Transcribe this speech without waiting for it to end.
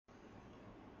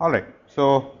Alright,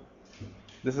 so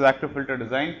this is active filter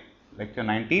design, lecture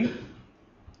 19.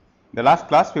 The last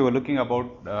class we were looking about,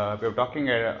 we were talking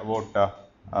about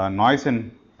noise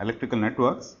in electrical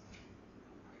networks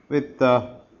with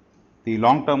the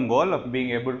long term goal of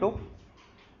being able to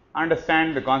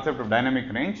understand the concept of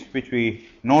dynamic range, which we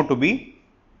know to be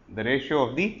the ratio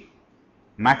of the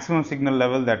maximum signal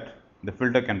level that the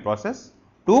filter can process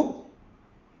to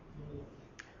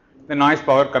the noise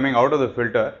power coming out of the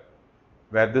filter,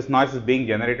 where this noise is being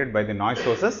generated by the noise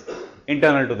sources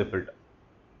internal to the filter,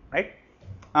 right.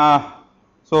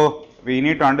 So we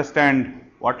need to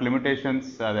understand what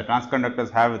limitations the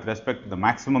transconductors have with respect to the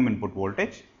maximum input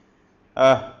voltage,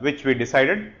 which we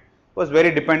decided was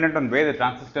very dependent on where the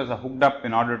transistors are hooked up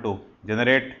in order to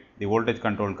generate the voltage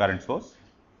controlled current source,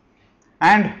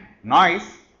 and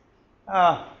noise,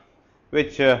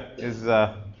 which is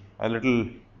a little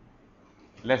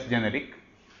less generic,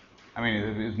 I mean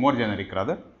it is more generic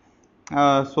rather.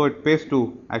 So it pays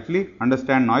to actually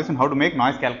understand noise and how to make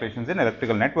noise calculations in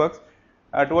electrical networks.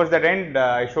 Towards that end,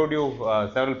 I showed you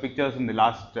several pictures in the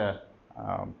last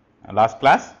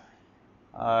class,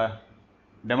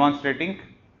 demonstrating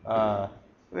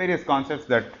various concepts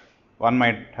that one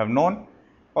might have known,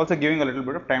 also giving a little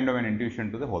bit of time domain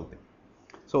intuition to the whole thing.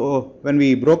 So when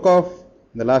we broke off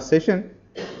the last session,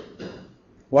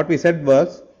 what we said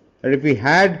was that if we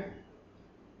had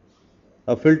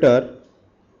a filter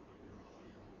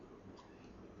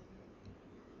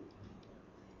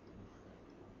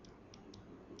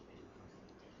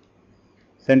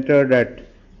centered at,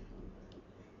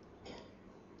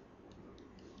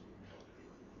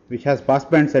 which has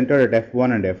passband centered at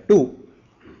F1 and F2,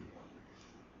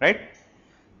 right,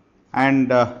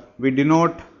 and we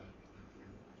denote,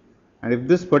 and if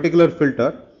this particular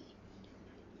filter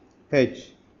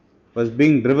H was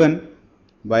being driven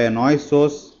by a noise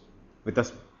source with a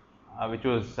which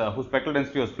was whose spectral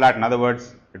density was flat, in other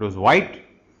words it was white,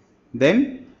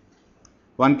 then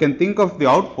one can think of the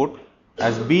output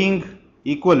as being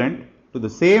equivalent to the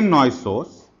same noise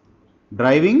source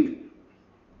driving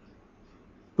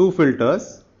two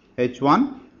filters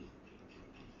H1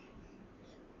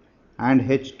 and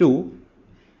H2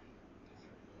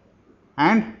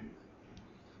 and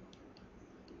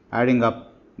adding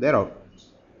up their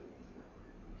outputs.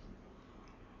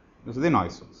 This is the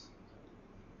noise source.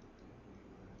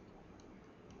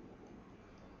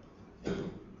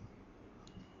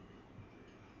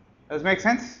 Does make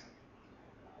sense?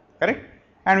 Correct?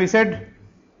 And we said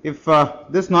if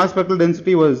this noise spectral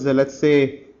density was let us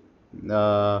say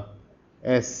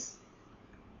S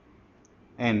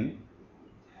n,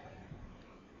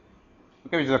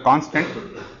 okay, which is a constant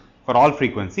for all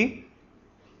frequency.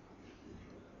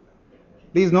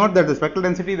 Please note that the spectral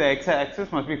density, the x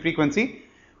axis must be frequency.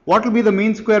 What will be the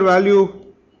mean square value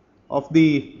of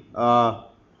the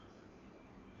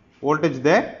voltage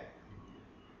there?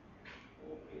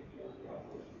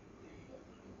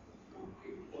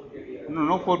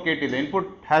 No 4 kT. The input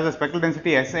has a spectral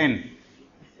density Sn.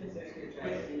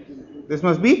 This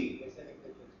must be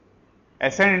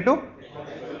Sn into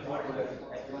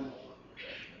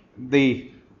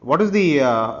the, what is the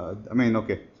I mean,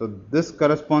 okay, so this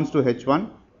corresponds to H1,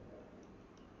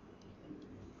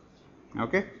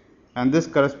 okay, and this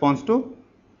corresponds to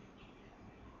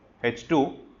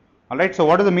H2. Alright, so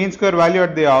what is the mean square value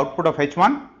at the output of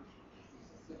H1?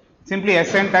 Simply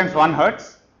Sn times 1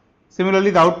 Hertz.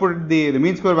 Similarly, the output, the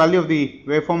mean square value of the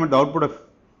waveform at the output of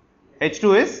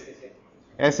H2 is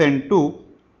Sn2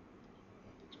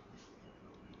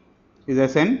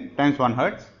 is Sn times 1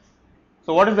 Hertz.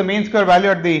 So what is the mean square value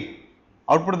at the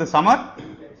output of the summer?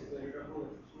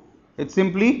 It's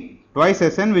simply twice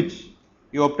Sn, which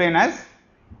you obtain as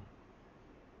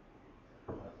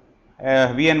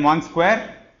Vn1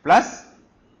 square plus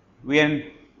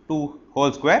Vn2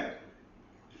 whole square.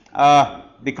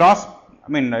 The cross, I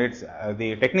mean it's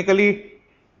the technically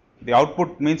the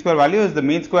output mean square value is the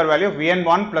mean square value of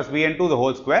Vn1 plus Vn2 the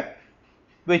whole square,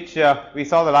 which we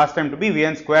saw the last time to be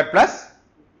Vn square plus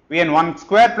Vn1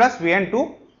 square plus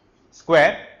Vn2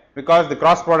 square, because the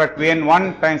cross product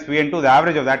Vn1 times Vn2, the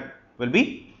average of that will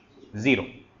be 0.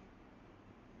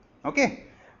 Okay.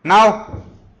 Now,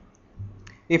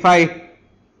 if I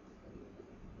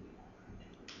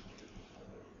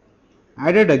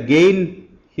added a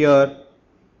gain here,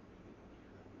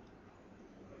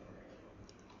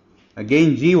 a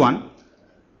gain G1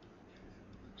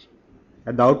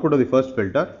 at the output of the first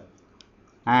filter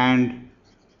and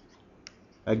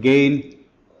a gain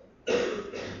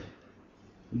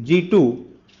G2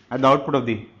 at the output of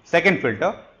the second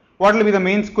filter, what will be the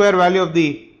mean square value of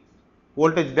the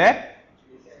voltage there?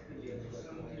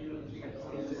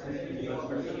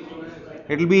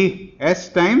 it will be S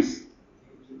times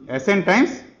Sn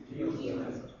times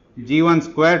G1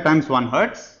 square times 1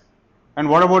 hertz. And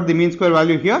what about the mean square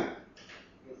value here?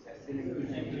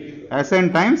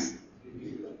 Sn times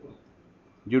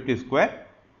G2 square.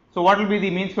 So what will be the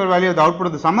mean square value of the output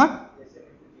of the summer?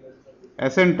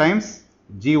 Sn times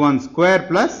G1 square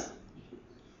plus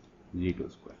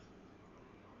G2 square.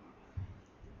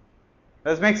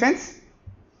 Does it make sense?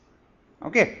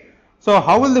 Okay. So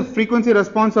how will the frequency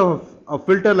response of a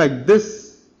filter like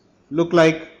this look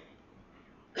like?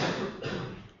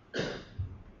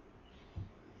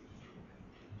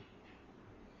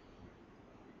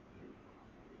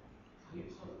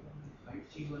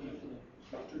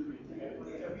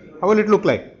 How will it look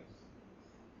like?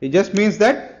 It just means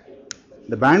that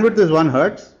the bandwidth is 1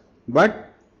 hertz,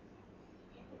 but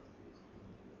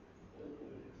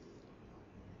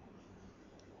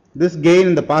this gain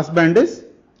in the passband is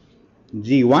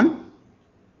G1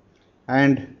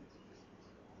 and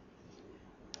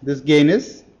this gain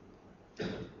is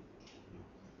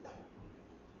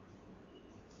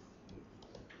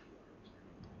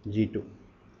G2.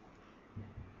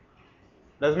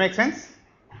 Does it make sense?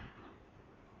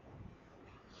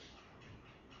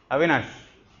 Avinash?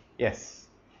 Yes.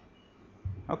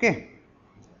 Okay.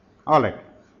 Alright.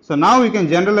 So now we can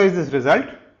generalize this result.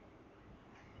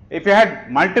 If you had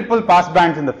multiple pass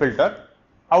bands in the filter,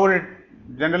 how would it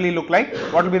generally look like?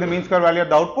 What will be the mean square value of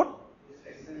the output?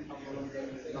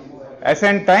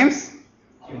 Sn times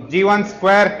G1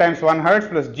 square times 1 hertz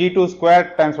plus G2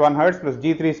 square times 1 hertz plus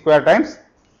G3 square times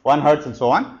 1 hertz and so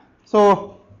on.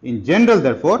 So in general,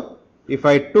 therefore, if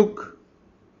I took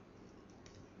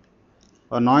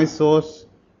a noise source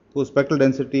whose spectral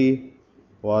density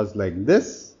was like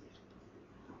this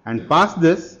and pass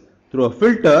this through a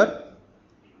filter,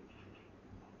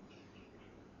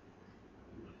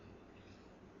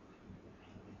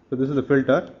 so this is the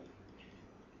filter,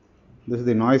 this is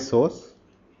the noise source,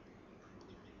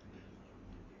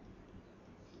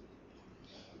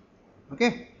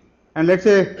 okay, and let us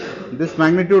say this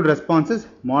magnitude response is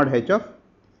mod h of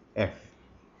f,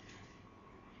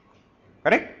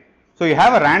 correct. So you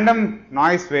have a random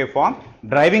noise waveform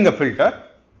driving a filter.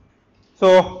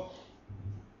 So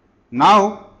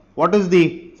now what is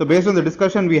the, so based on the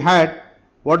discussion we had,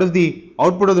 what is the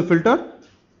output of the filter?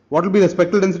 What will be the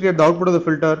spectral density at the output of the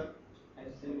filter?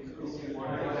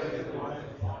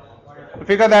 To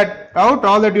figure that out,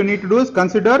 all that you need to do is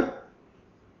consider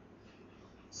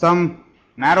some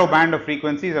narrow band of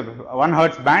frequencies, a 1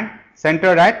 hertz band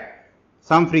centered at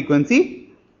some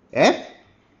frequency f.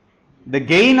 The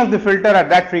gain of the filter at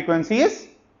that frequency is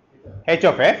h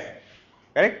of f,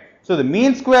 correct. So the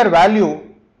mean square value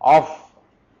of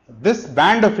this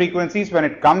band of frequencies when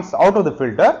it comes out of the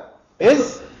filter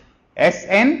is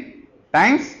Sn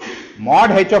times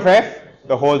mod h of f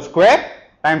the whole square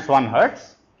times 1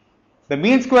 hertz. The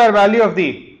mean square value of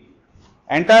the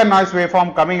entire noise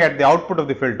waveform coming at the output of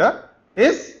the filter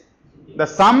is the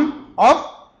sum of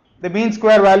the mean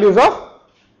square values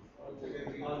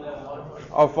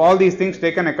of all these things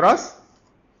taken across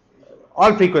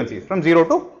all frequencies from 0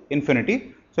 to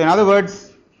infinity. So in other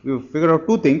words, we figure out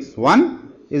two things.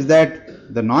 One is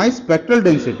that the noise spectral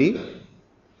density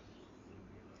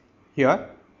here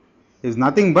is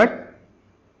nothing but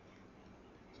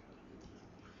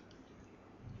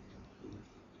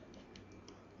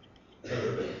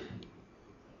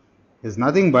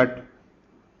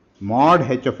mod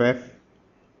h of f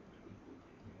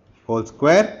whole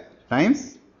square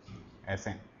times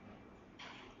Sn.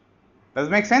 Does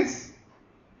it make sense?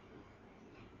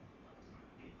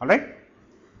 All right.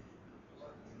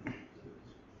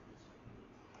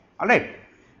 All right.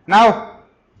 Now,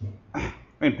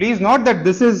 please note that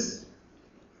this is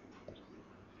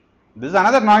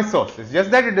another noise source. It's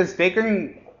just that it is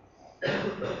taking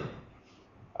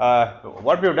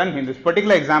what we have done in this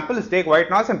particular example is take white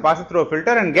noise and pass it through a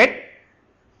filter and get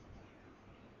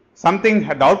something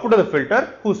at the output of the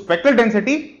filter whose spectral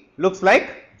density looks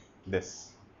like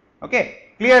this. Okay.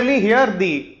 Clearly here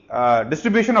the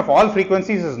distribution of all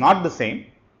frequencies is not the same.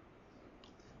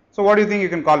 So what do you think you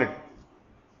can call it?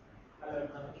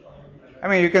 I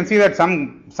mean, you can see that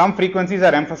some frequencies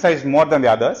are emphasized more than the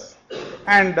others,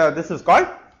 and this is called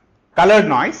colored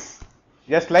noise.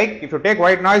 Just like if you take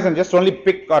white noise and just only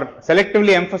pick or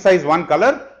selectively emphasize one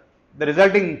color, the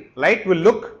resulting light will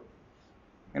look,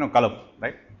 colorful,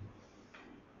 right?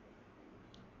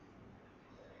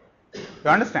 You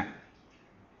understand?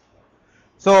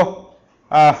 So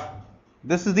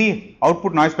this is the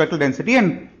output noise spectral density,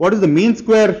 and what is the mean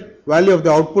square value of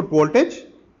the output voltage?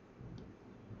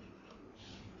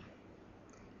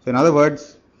 So in other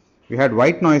words, we had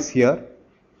white noise here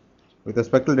with a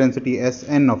spectral density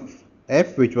Sn of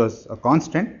f, which was a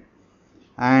constant,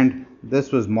 and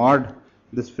this was mod,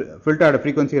 this filter had a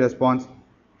frequency response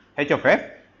h of f.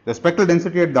 The spectral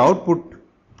density at the output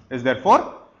is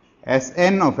therefore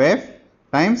Sn of f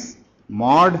times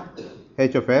mod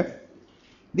h of f,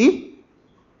 the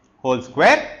whole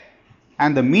square,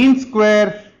 and the mean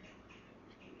square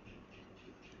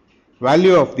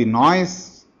value of the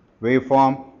noise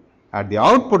waveform at the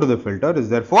output of the filter is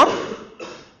therefore,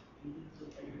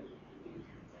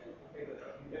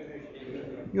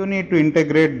 you need to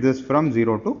integrate this from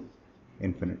 0 to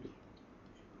infinity.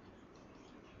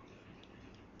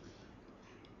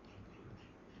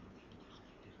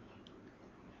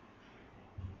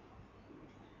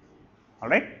 All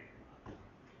right?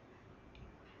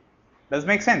 Does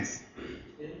make sense?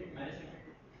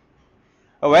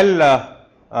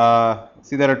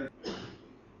 See, there are,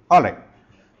 all right.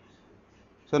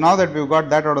 So now that we've got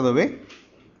that out of the way,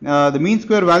 the mean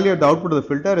square value at the output of the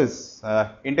filter is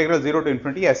integral 0 to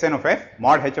infinity Sn of f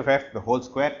mod h of f the whole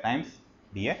square times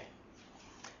df.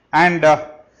 And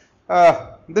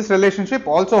this relationship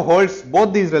also holds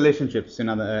both these relationships.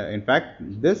 In fact,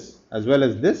 this as well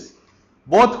as this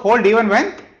both hold even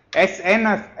when Sn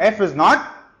of f is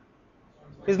not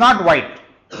white.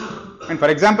 And for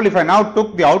example, if I now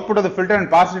took the output of the filter and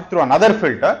passed it through another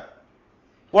filter,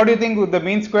 what do you think with the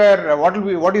mean square, what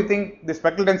do you think the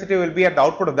spectral density will be at the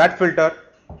output of that filter?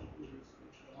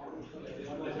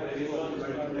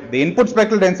 The input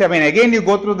spectral density, I mean, again you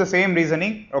go through the same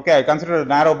reasoning. Okay, I consider a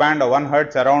narrow band of 1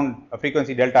 hertz around a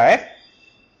frequency delta f.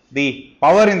 The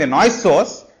power in the noise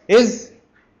source is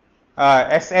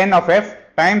Sn of f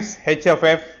times h of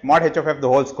f mod h of f the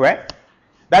whole square.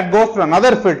 That goes to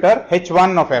another filter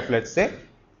h1 of f, let's say.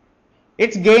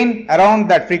 Its gain around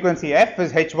that frequency f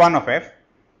is h1 of f.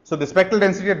 So the spectral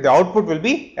density at the output will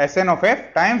be Sn of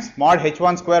f times mod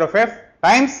h1 square of f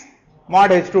times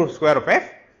mod h2 square of f.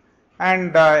 And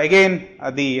again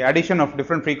the addition of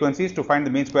different frequencies to find the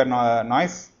mean square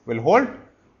noise will hold.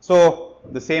 So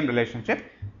the same relationship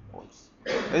holds.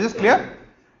 Is this clear?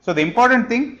 So the important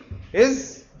thing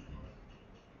is,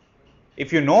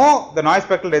 if you know the noise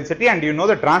spectral density and you know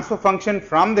the transfer function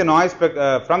from the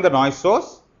noise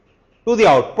source to the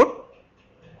output,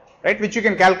 right, which you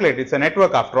can calculate, it's a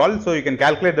network after all, so you can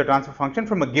calculate the transfer function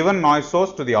from a given noise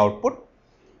source to the output.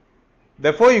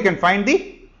 Therefore, you can find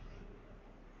the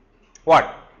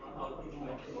what?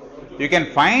 You can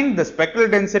find the spectral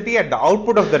density at the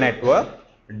output of the network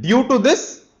due to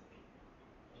this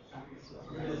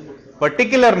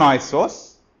particular noise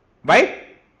source by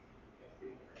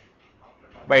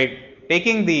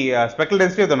taking the spectral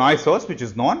density of the noise source, which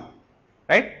is known,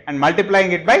 right, and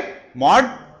multiplying it by mod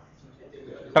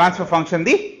transfer function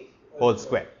the whole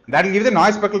square. That will give the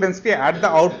noise spectral density at the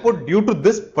output due to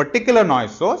this particular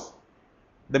noise source.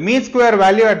 The mean square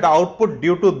value at the output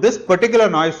due to this particular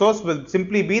noise source will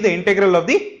simply be the integral of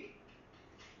the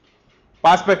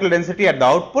past spectral density at the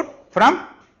output from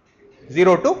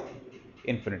 0 to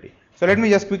infinity. So let me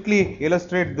just quickly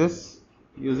illustrate this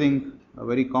using a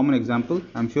very common example.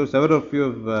 I am sure several of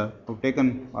you have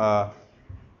taken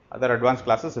other advanced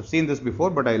classes, have seen this before,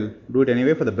 but I will do it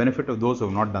anyway for the benefit of those who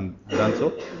have not done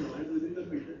so.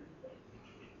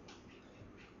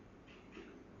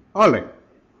 All right.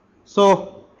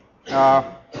 So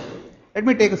let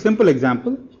me take a simple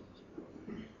example.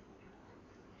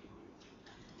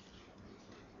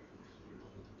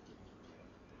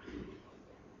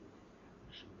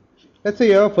 Let's say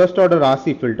you have a first order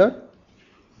RC filter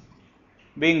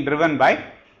being driven by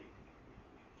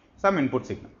some input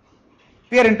signal.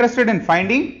 We are interested in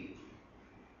finding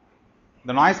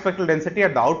the noise spectral density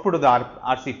at the output of the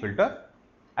RC filter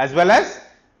as well as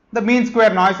the mean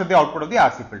square noise at the output of the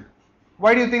RC filter.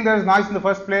 Why do you think there is noise in the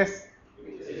first place?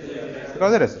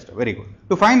 Because of the resistor. Very good.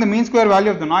 To find the mean square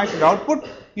value of the noise at the output,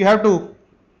 you have to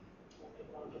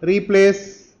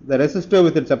replace the resistor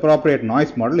with its appropriate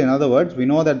noise model. In other words, we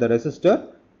know that the resistor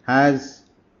has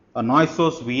a noise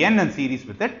source Vn in series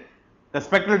with it. The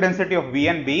spectral density of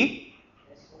Vn being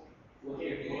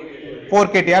 4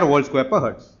 kTr volt square per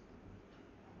hertz.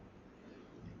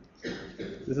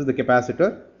 This is the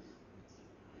capacitor.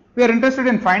 We are interested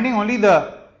in finding only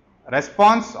the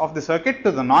response of the circuit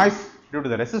to the noise due to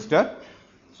the resistor.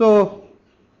 So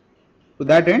to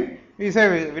that end, we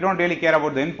say we don't really care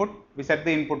about the input. We set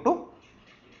the input to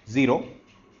 0,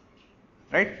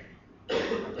 right?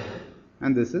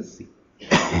 And this is C.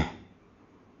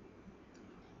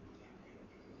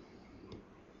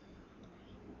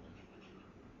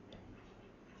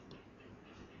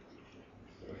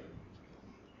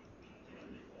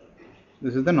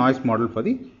 This is the noise model for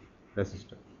the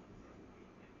resistor.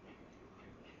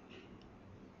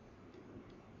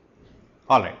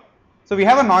 Alright. So we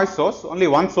have a noise source, only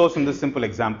one source in this simple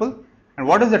example. And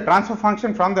what is the transfer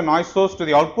function from the noise source to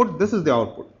the output? This is the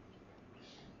output.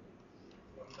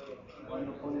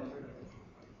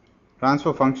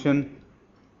 Transfer function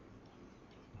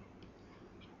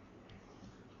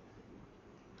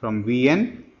from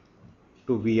Vn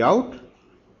to Vout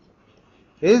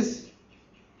is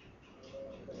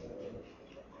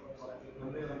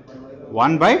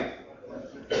 1 by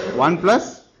 1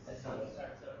 plus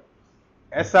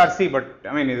SRC, but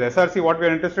I mean, is SRC what we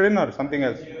are interested in or something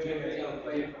else?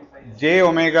 J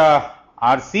omega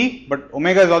RC, but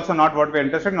omega is also not what we are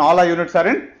interested in. All our units are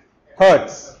in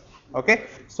hertz. Okay,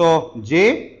 so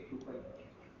J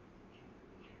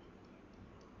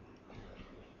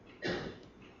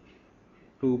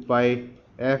two pi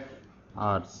F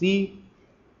R C.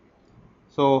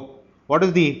 So what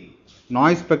is the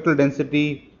noise spectral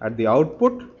density at the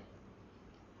output?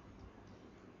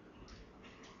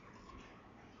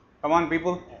 Come on,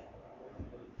 people.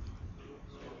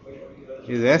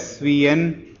 Is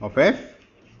SVN of F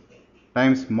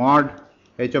times mod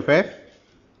H of F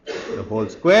the whole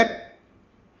square,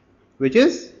 which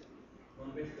is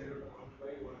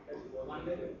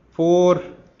 4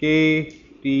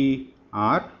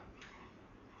 KTR.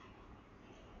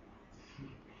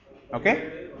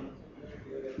 Okay,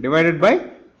 divided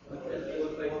by,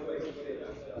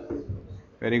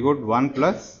 very good, 1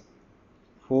 plus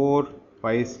 4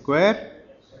 pi square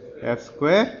F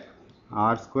square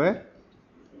R square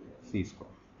C square.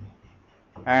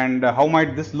 And how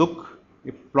might this look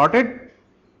if plotted?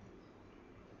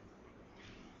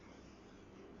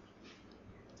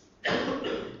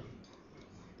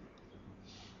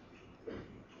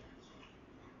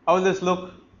 How will this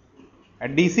look?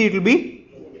 At DC it will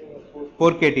be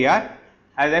 4 KTR.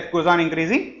 As F goes on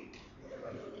increasing,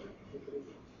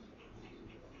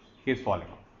 keeps falling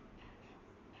off.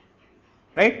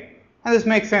 Right? And this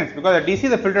makes sense because at DC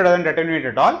the filter doesn't attenuate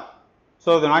at all.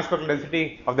 So the noise spectral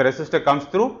density of the resistor comes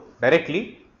through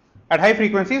directly. At high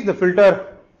frequencies the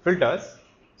filter filters.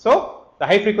 So the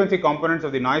high frequency components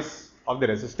of the noise of the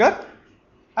resistor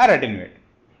are attenuated.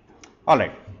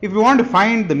 Alright. If we want to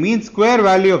find the mean square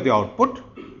value of the output,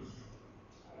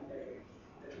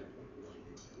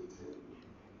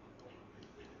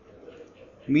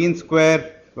 mean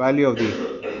square value of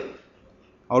the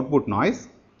output noise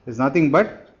is nothing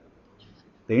but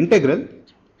the integral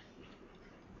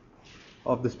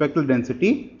of the spectral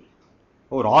density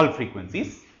over all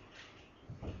frequencies,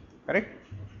 correct?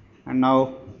 And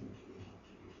now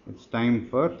it's time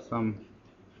for some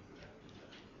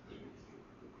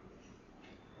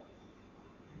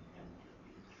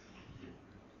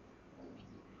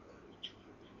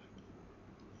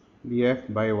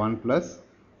Bf by 1 plus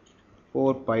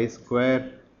 4 pi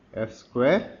square F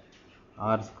square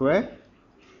R square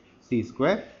C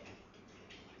square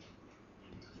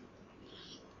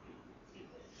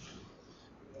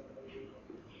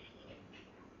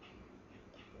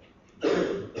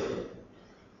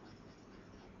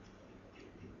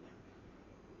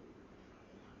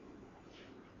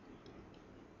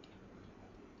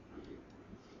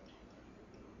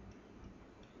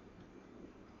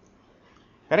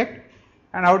correct.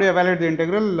 And how do you evaluate the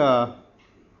integral?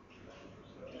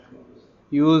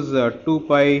 Use 2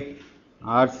 pi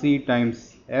RC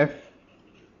times F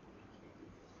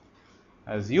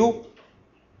as U.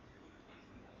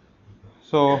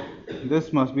 So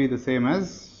this must be the same as,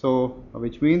 so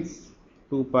which means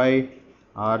 2 pi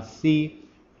RC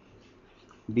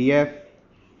dF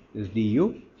is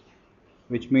du,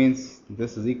 which means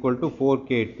this is equal to 4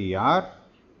 KTR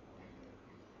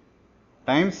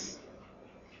times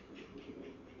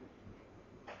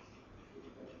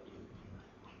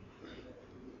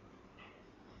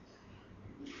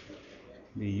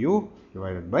du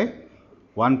divided by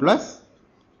 1 plus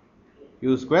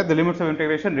u square. The limits of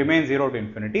integration remain 0 to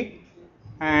infinity,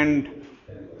 and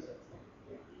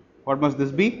what must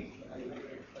this be?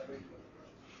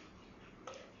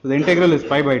 So the integral is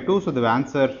pi by 2, so the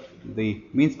answer, the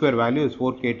mean square value is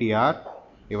 4 KTR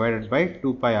divided by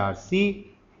 2 pi RC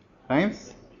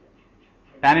times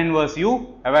tan inverse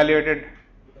u evaluated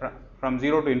from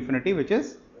 0 to infinity, which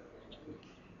is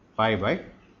pi by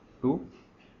 2.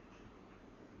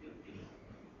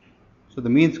 So the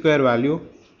mean square value,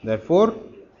 therefore,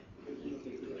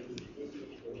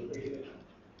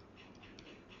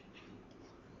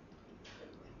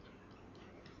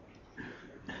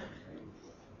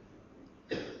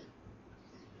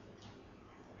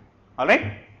 all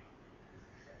right.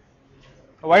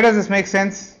 Why does this make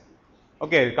sense?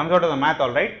 Okay, it comes out of the math,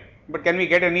 all right, but can we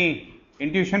get any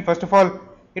intuition? First of all,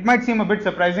 it might seem a bit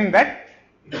surprising that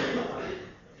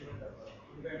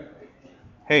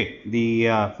hey, the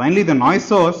finally the noise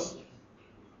source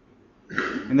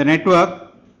in the network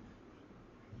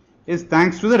is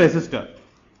thanks to the resistor,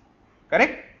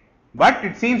 correct? But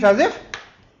it seems as if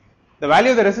the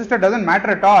value of the resistor doesn't matter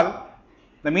at all.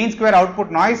 The mean square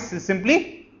output noise is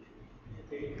simply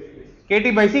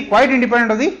kT by C, quite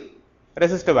independent of the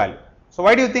resistor value. So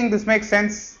why do you think this makes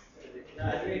sense?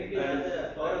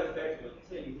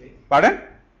 Pardon?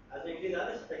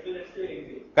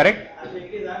 Correct?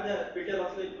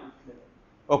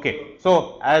 Okay,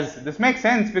 so as this makes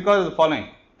sense because of the following: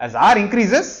 as R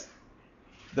increases,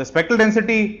 the spectral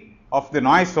density of the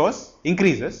noise source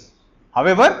increases.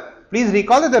 However, please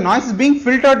recall that the noise is being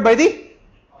filtered by the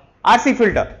RC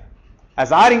filter.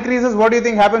 As R increases, what do you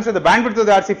think happens to the bandwidth of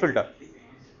the RC filter?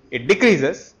 It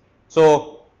decreases.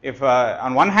 So if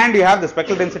on one hand you have the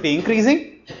spectral density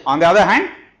increasing, on the other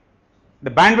hand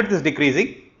the bandwidth is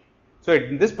decreasing. So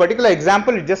in this particular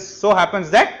example, it just so happens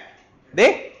that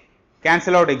they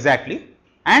cancel out exactly,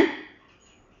 and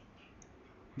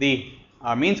the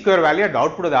mean square value at the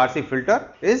output of the RC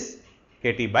filter is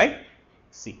kT by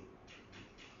C.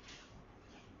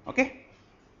 Okay,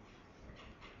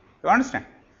 you understand?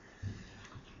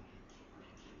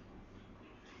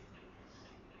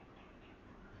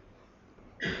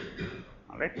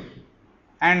 All right,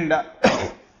 and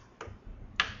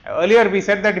earlier we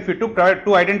said that if you took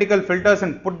two identical filters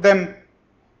and put them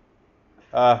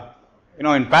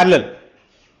in parallel,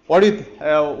 what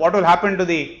will happen to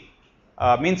the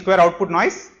mean square output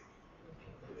noise?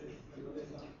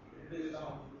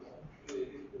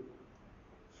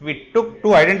 We took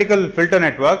two identical filter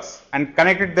networks and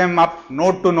connected them up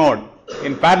node to node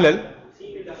in parallel.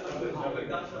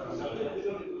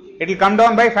 It will come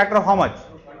down by a factor of how much?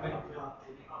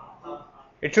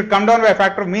 It should come down by a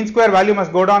factor of mean square value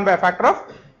must go down by a factor of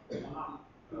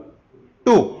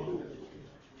 2.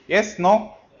 Yes,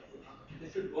 no?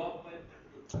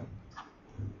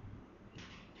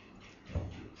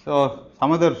 So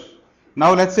some other,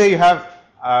 now let's say you have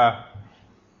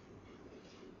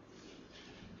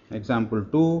example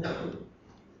 2.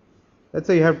 Let's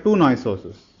say you have two noise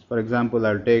sources. For example,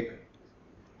 I'll take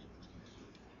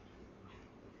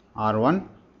R1,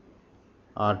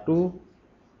 R2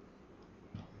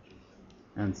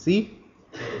 and C.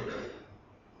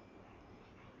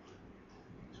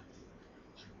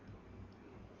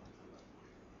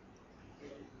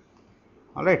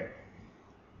 All right.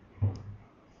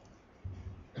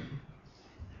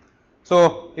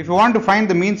 So if you want to find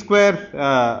the mean square,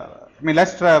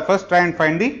 let's first try and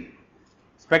find the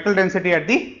spectral density at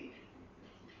the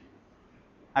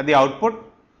output.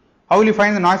 How will you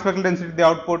find the noise spectral density at the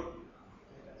output?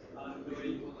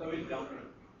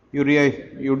 You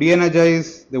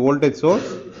de-energize the voltage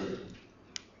source.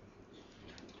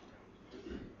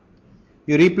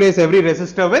 You replace every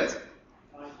resistor with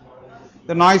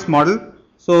the noise model.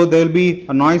 So there will be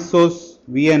a noise source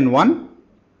Vn1,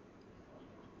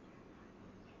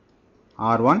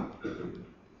 R1.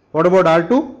 What about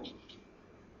R2?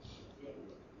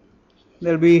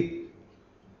 There will be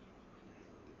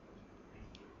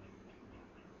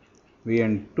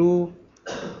Vn2,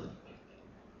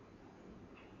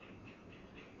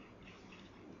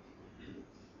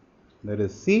 there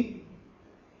is C,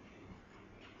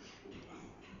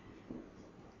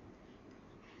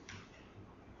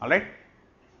 all right.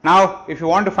 Now if you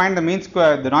want to find the mean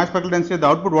square, the noise spectral density of the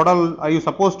output, what all are you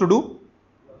supposed to do?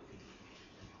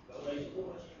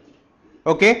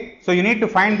 Okay, so you need to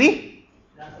find the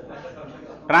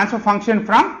transfer function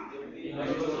from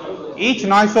each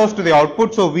noise source to the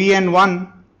output. So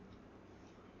Vn1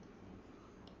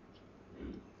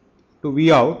 to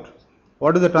V out,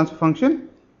 what is the transfer function?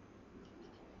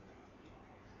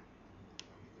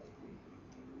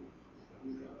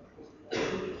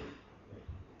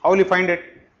 How will you find it?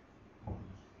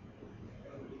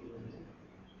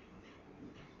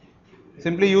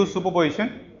 Simply use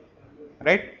superposition,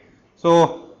 right?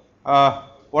 So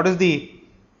what is the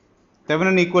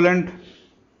Thevenin equivalent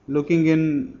looking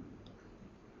in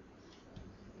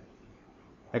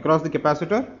across the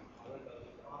capacitor?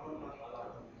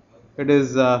 It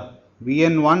is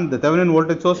Vn1, the Thevenin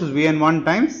voltage source is Vn1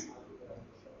 times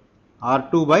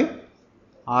R2 by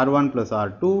R1 plus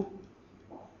R2.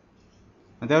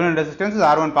 The Thevenin resistance is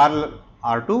R1 parallel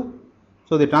R2.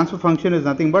 So the transfer function is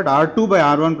nothing but R2 by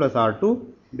R1 plus R2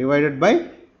 divided by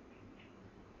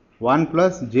 1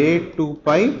 plus J2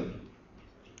 pi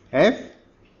F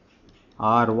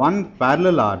R1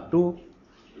 parallel R2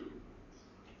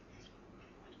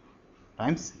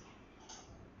 times C.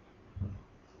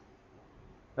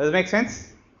 Does it make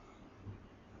sense?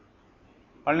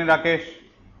 Rakesh.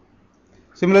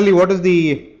 Similarly, what is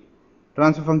the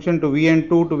transfer function to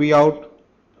Vn2 to V out.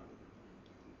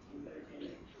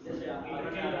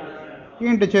 You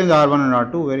interchange R1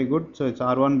 and R2, very good. So it's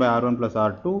R1 by R1 plus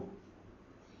R2,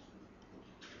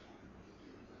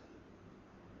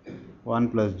 1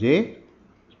 plus J,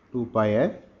 2 pi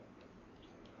F,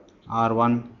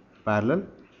 R1 parallel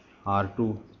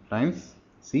R2 times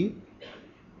C.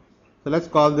 So let's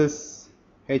call this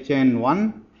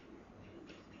Hn1,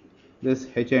 this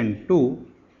Hn2.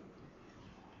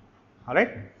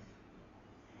 Alright.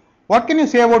 What can you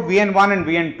say about Vn1 and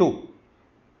Vn2?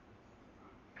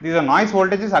 These are noise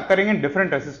voltages occurring in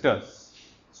different resistors.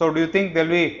 So do you think there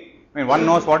will be, one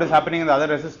knows what is happening in the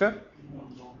other resistor?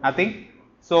 Nothing.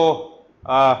 So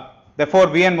therefore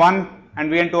Vn1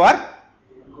 and Vn2 are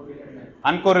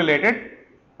uncorrelated,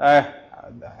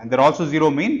 and they are also 0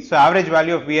 mean. So average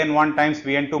value of Vn1 times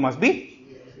Vn2 must be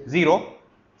 0.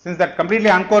 Since that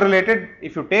completely uncorrelated,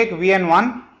 if you take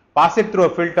Vn1, pass it through a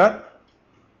filter,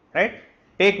 right?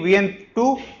 Take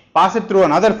Vn2, pass it through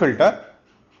another filter,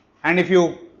 and if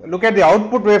you look at the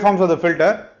output waveforms of the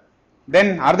filter,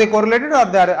 then are they correlated or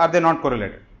are they not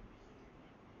correlated?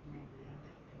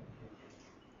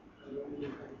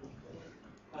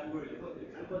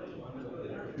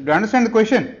 Do you understand the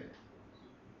question?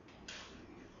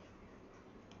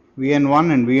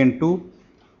 Vn1 and Vn2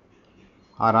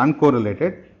 are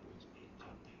uncorrelated.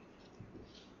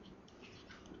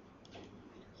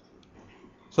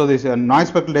 So this noise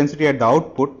spectral density at the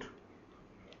output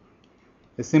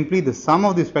is simply the sum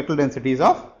of the spectral densities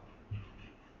of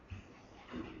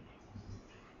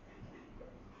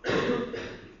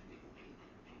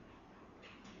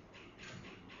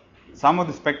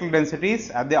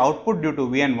at the output due to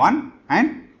Vn1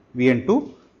 and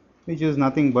Vn2, which is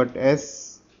nothing but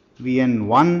S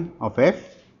Vn1 of F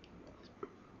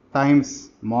times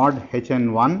mod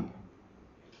Hn1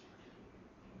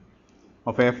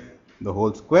 of F the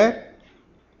whole square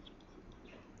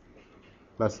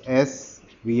plus S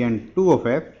Vn2 of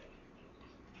F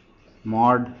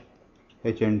mod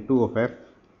Hn2 of F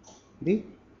the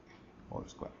whole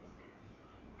square.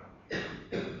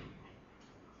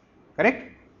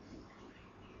 Correct?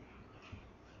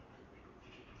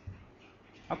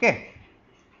 Okay.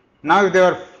 Now if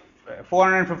there were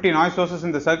 450 noise sources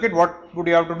in the circuit, what would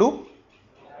you have to do?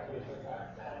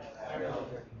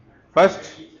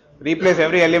 First, replace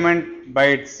every element by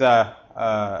its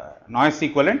noise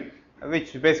equivalent,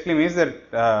 which basically means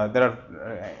that there are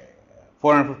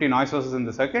 450 noise sources in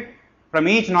the circuit. From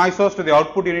each noise source to the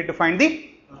output, you need to find the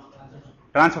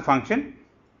transfer function,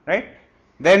 right?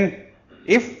 Then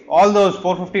if all those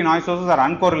 450 noise sources are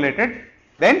uncorrelated,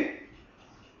 then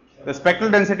the spectral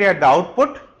density at the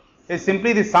output is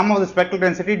simply the sum of the spectral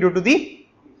density due to the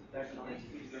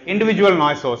individual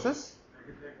noise sources,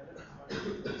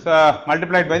 so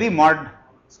multiplied by the mod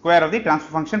square of the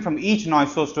transfer function from each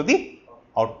noise source to the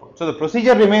output. So the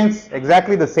procedure remains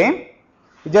exactly the same,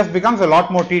 it just becomes a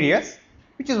lot more tedious,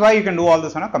 which is why you can do all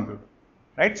this on a computer,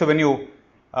 right? So when you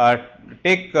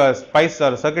take a SPICE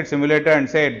or a circuit simulator and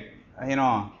say,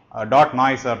 a dot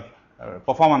noise or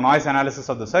perform a noise analysis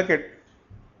of the circuit,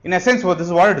 in essence this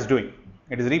is what it is doing.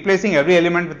 It is replacing every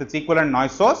element with its equivalent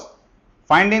noise source,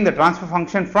 finding the transfer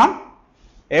function from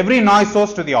every noise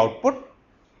source to the output,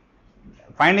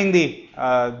 finding the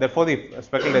therefore the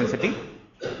spectral density,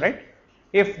 right?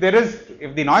 If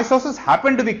the noise sources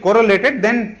happen to be correlated,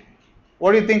 then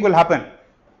what do you think will happen?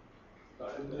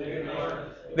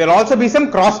 There will also be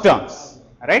some cross terms,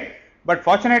 right? But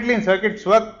fortunately in circuits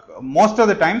work, most of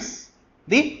the times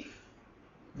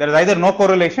there is either no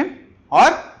correlation or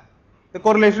the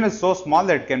correlation is so small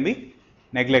that it can be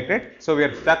neglected. So we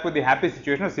are stuck with the happy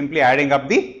situation of simply adding up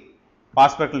the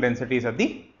path spectral densities at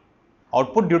the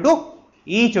output due to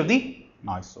each of the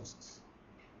noise sources.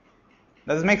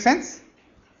 Does this make sense?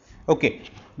 Okay.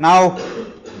 Now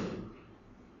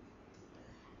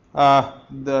I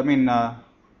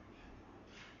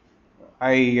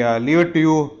leave it to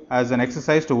you as an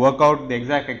exercise to work out the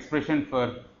exact expression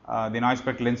for the noise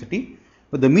spectral density.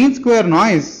 But the mean square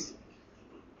noise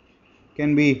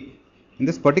can be, in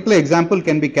this particular example,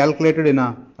 can be calculated in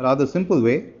a rather simple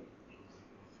way.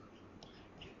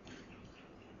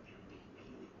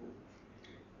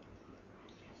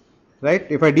 Right?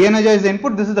 If I de-energize the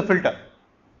input, this is the filter.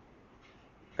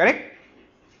 Correct?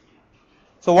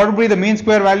 So what would be the mean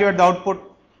square value at the output?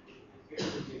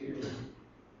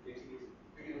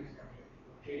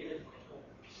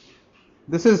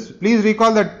 This is, please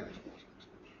recall that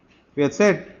we had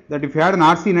said that if you had an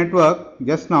RC network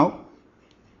just now,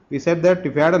 we said that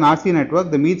if you had an RC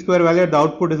network, the mean square value at the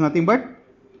output is nothing but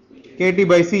KT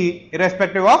by C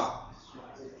irrespective of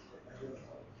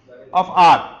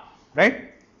R,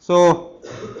 right? So,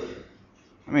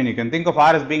 I mean, you can think of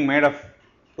R as being made of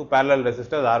two parallel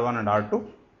resistors R1 and R2,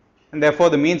 and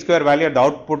therefore the mean square value at the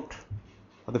output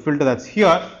of the filter that's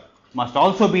here must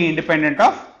also be independent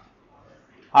of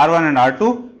R1 and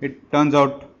R2. It turns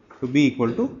out to be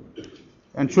equal to,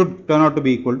 and should turn out to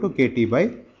be equal to KT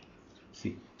by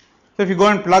C. So, if you go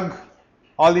and plug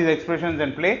all these expressions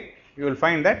and play, you will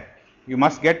find that you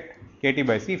must get KT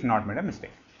by C if not made a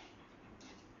mistake.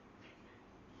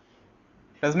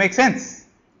 Does make sense?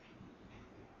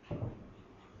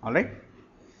 All right.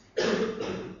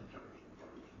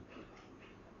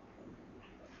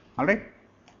 All right.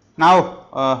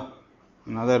 Now,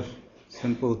 another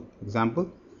simple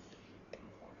example.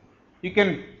 You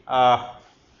can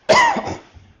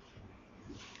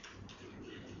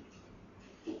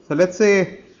so let's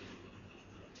say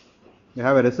you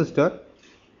have a resistor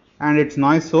and its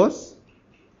noise source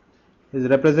is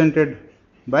represented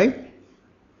by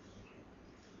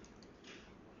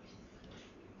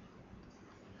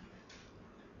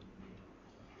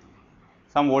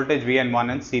some voltage Vn1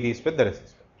 in series with the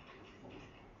resistor.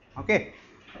 Okay.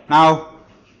 Now,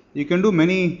 you can do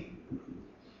many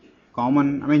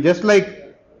common, I mean, just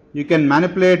like you can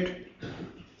manipulate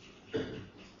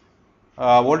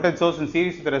voltage source in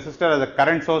series with the resistor as a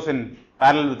current source in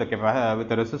parallel with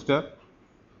the resistor,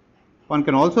 one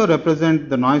can also represent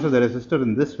the noise of the resistor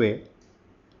in this way.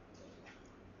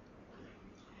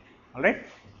 All right.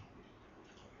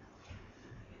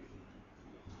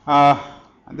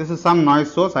 This is some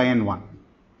noise source In1.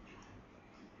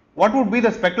 What would be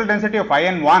the spectral density of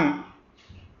In1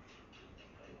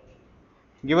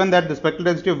 given that the spectral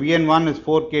density of Vn1 is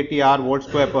 4 kTr volt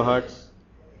square per hertz?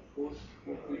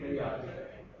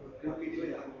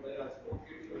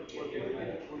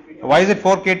 Why is it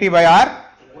 4 kT by R?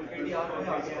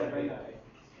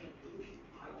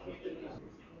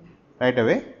 Right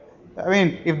away. I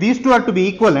mean, if these two are to be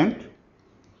equivalent,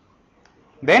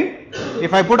 then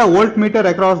if I put a voltmeter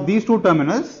across these two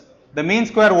terminals, the mean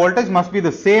square voltage must be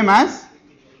the same as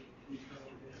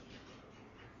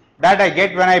that I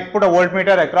get when I put a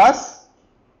voltmeter across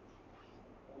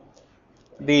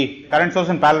the current source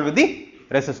in parallel with the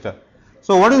resistor.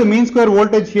 So, what is the mean square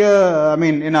voltage here? I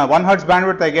mean, in a 1 hertz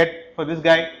bandwidth, I get for this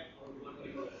guy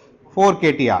 4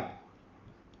 kTr.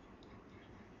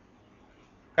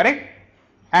 Correct?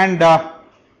 And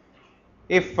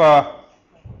if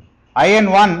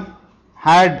In1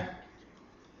 had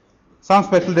some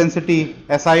spectral density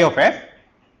Si of f,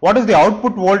 what is the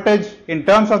output voltage in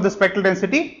terms of the spectral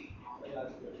density?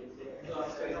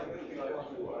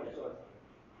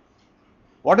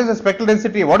 What is the spectral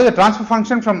density? What is the transfer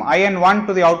function from In1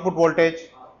 to the output voltage?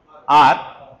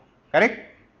 R. Correct?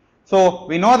 So,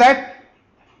 we know that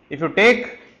if you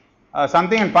take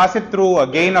something and pass it through a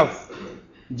gain of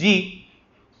G,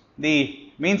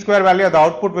 the mean square value of the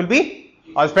output will be,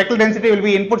 or spectral density will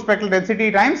be input spectral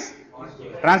density times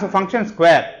transfer function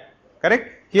square. Correct?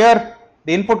 Here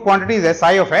the input quantity is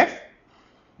Si of f,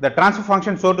 the transfer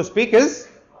function, so to speak, is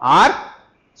R.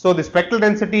 So, the spectral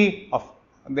density of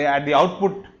at the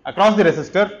output across the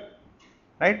resistor,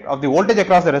 right, of the voltage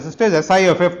across the resistor is Si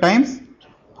of f times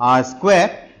R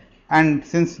square, and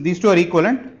since these two are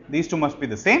equivalent, these two must be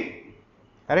the same.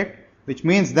 Correct? Which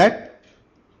means that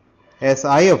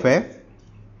Si of f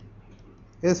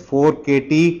is 4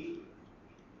 kT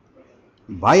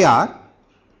by R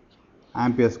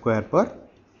ampere square per.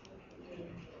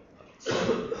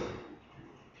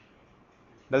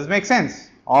 Does it make sense?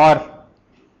 Or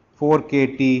 4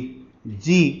 kT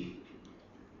G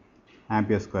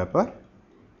ampere square per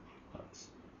hertz.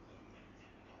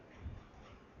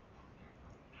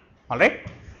 All right.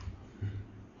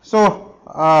 So,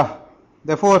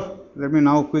 therefore, let me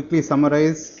now quickly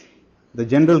summarize the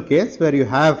general case where you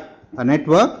have a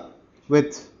network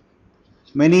with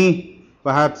many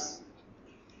perhaps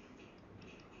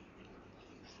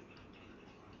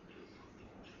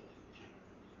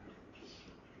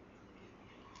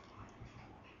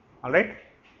all right,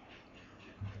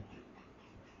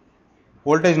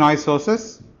 voltage noise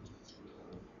sources,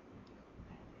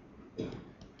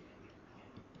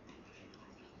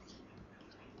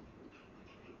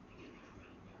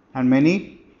 and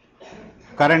many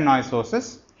current noise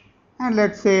sources, and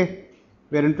let us say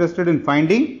we are interested in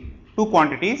finding two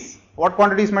quantities. What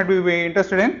quantities might we be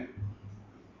interested in?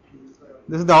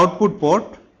 This is the output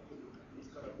port.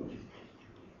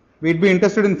 We would be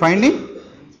interested in finding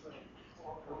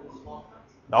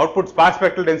the output sparse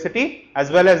spectral density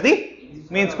as well as the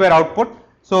mean square output.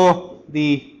 So,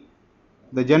 the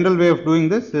general way of doing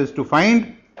this is to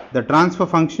find the transfer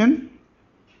function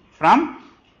from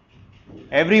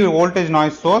every voltage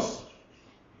noise source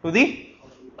to the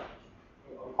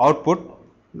output,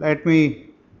 let me,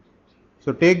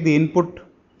 so take the input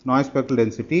noise spectral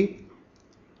density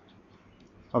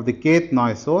of the kth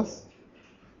noise source,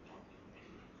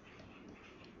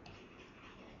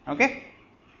 okay,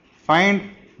 find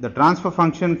the transfer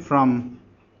function from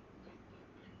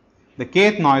the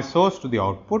kth noise source to the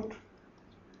output,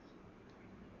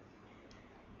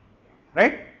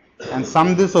 right, and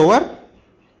sum this over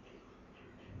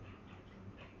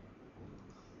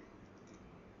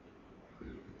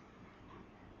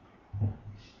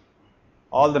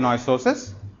all the noise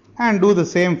sources and do the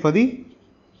same for the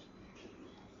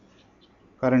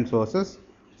current sources.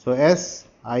 So, S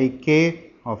I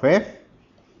k of f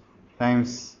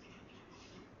times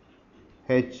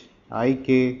H I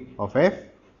k of f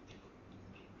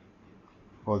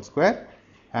whole square,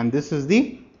 and this is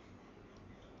the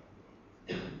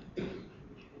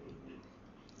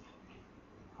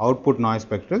output noise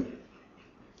spectral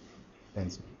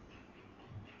density.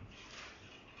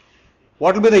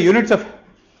 What will be the units of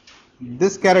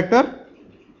this character?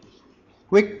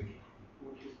 Quick,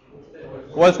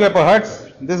 whole square per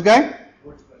hertz. This guy,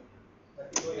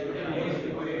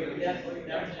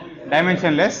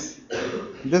 dimensionless.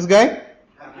 This guy,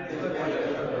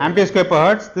 ampere square per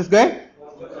hertz. This guy,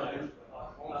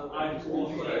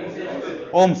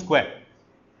 ohm square.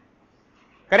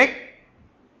 Correct?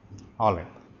 All right.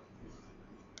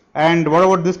 And what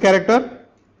about this character?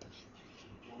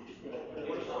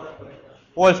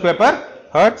 Whole square per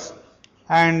hertz,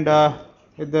 and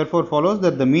it therefore follows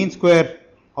that the mean square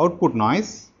output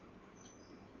noise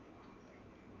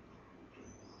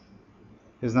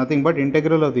is nothing but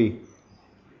integral of the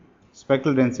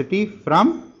spectral density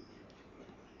from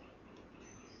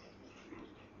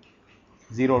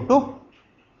 0 to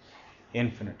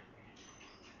infinity.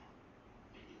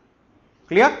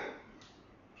 Clear?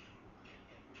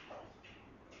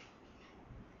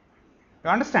 You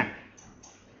understand?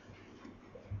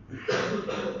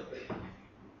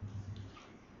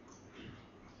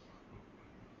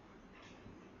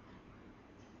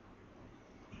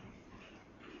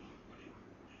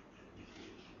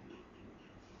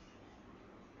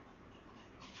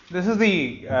 This is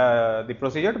the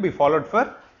procedure to be followed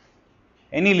for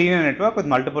any linear network with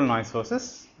multiple noise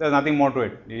sources. There is nothing more to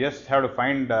it. You just have to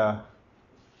find,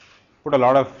 put a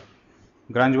lot of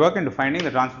grunge work into finding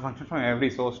the transfer function from every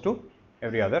source to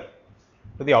every other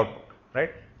to the output,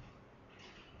 right?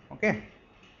 Okay.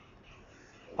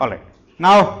 All right.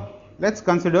 Now let's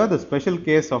consider the special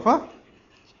case of a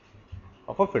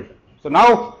filter. So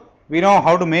now we know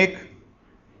how to make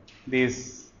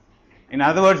these. In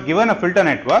other words, given a filter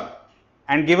network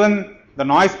and given the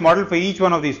noise model for each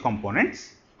one of these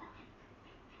components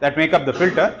that make up the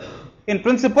filter, in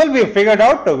principle we have figured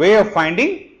out a way of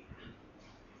finding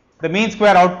the mean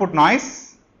square output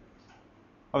noise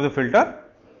of the filter,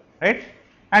 right?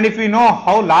 And if we know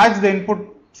how large the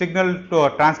input signal to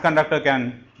a transconductor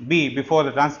can be before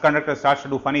the transconductor starts to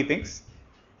do funny things,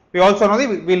 we also know that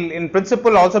we will in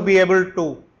principle also be able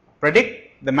to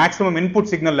predict the maximum input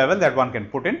signal level that one can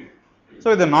put in. So,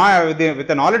 with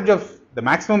the knowledge of the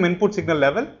maximum input signal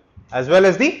level as well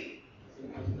as the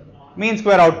mean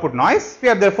square output noise, we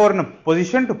are therefore in a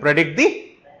position to predict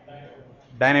the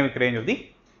dynamic range of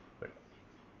the filter.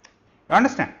 You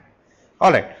understand?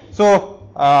 All right. So,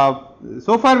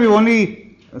 so far we have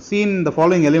only seen the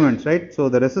following elements, right? So,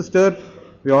 the resistor,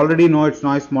 we already know its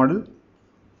noise model.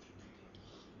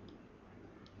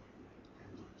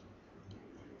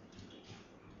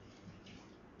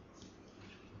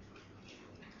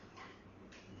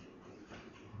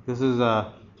 This is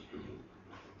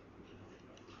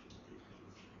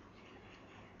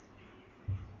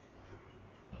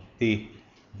the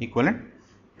equivalent.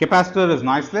 Capacitor is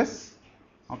noiseless,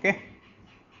 okay.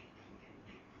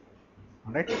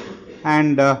 All right.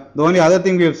 And the only other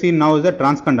thing we have seen now is the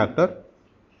transconductor.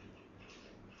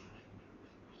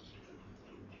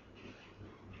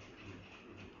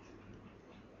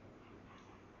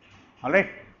 All right.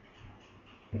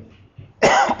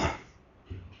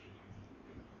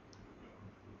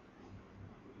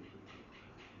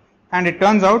 And it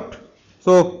turns out,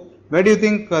 so where do you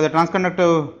think the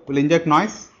transconductor will inject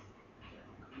noise?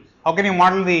 How can you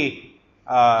model the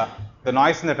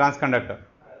noise in the transconductor?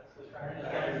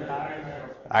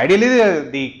 Ideally,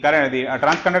 the current, the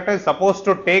transconductor is supposed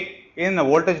to take in a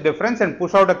voltage difference and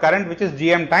push out a current which is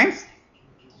Gm times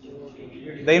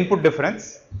the input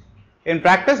difference. In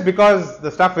practice, because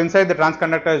the stuff inside the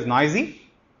transconductor is noisy,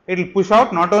 it will push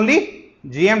out not only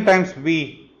Gm times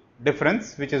V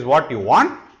difference, which is what you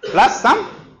want, plus some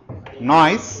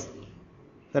noise.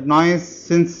 That noise,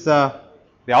 since the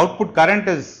output current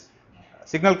is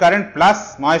signal current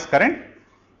plus noise current,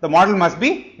 the model must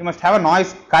be, you must have a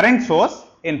noise current source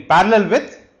in parallel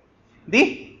with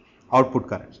the output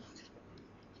current.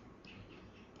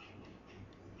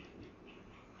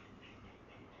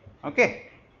 Okay.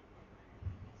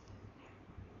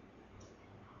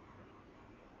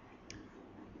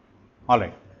 All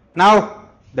right. Now,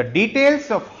 the details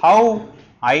of how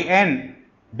IN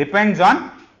depends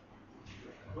on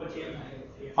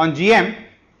GM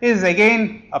is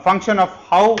again a function of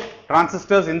how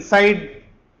transistors inside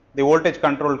the voltage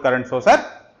controlled current source are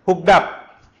hooked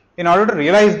up in order to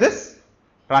realize this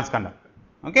transconductor.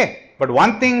 Okay. But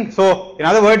one thing, so in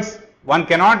other words, one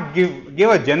cannot give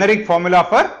a generic formula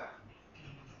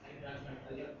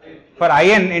for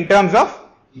IN in terms of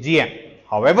GM.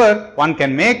 However, one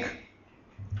can make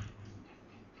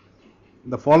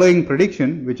the following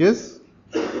prediction, which is,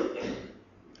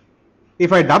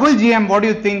 if I double GM, what do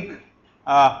you think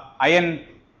IN,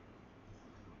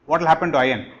 what will happen to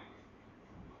IN?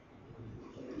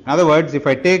 In other words, if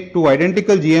I take two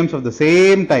identical GMs of the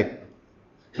same type,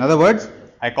 in other words,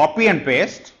 I copy and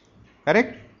paste,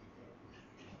 correct?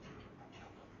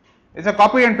 It's a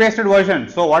copy and pasted version.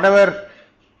 So, whatever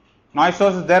noise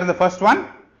source is there in the first one,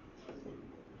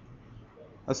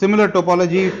 a similar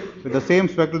topology with the same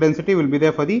spectral density will be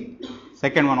there for the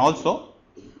second one also.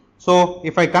 So,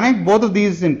 if I connect both of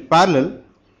these in parallel,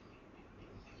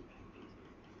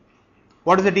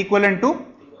 what is it equivalent to?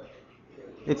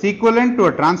 It's equivalent to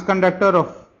a transconductor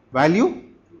of value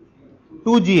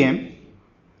 2 GM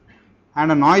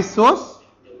and a noise source,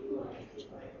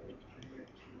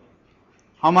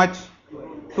 how much?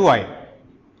 2 IN.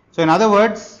 So, in other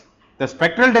words, the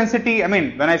spectral density, I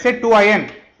mean, when I say 2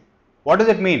 IN, what does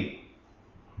it mean?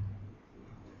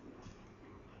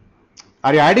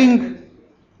 Are you adding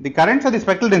the currents or the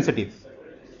spectral densities?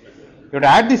 You have to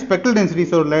add the spectral density.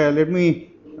 So, let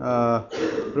me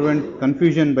prevent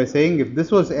confusion by saying, if this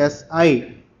was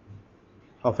Si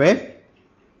of F,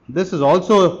 this is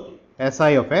also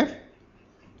Si of F.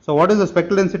 So, what is the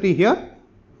spectral density here?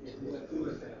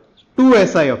 2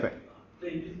 Si of F.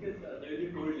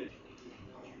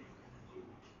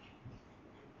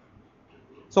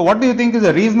 So, what do you think is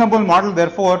a reasonable model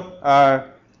therefore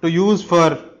to use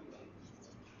for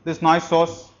this noise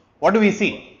source? What do we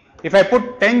see? If I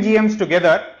put 10 GMs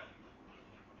together,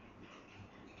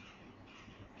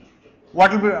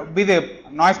 what will be the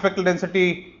noise spectral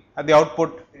density at the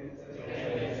output?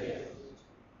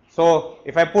 So,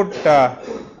 if I put,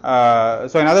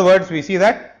 so in other words, we see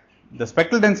that the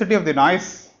spectral density of the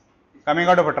noise coming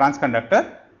out of a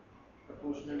transconductor,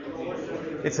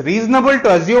 it's reasonable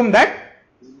to assume that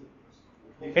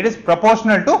it is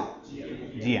proportional to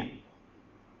GM.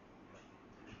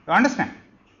 You understand?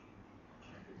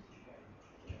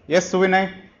 Yes,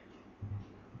 Suvinay?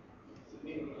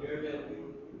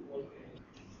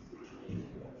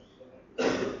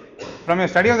 From your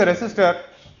study of the resistor,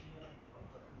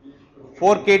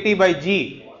 4 kT by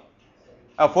G,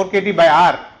 4 kT by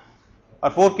R, or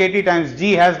 4 kT times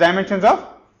G has dimensions of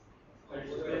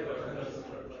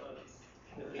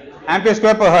ampere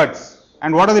square per hertz.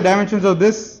 And what are the dimensions of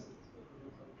this?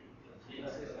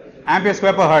 Ampere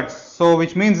square per hertz. So,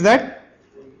 which means that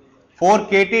 4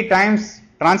 kT times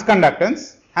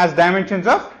transconductance has dimensions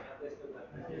of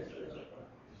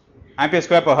ampere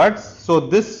square per hertz. So,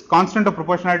 this constant of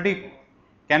proportionality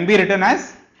can be written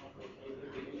as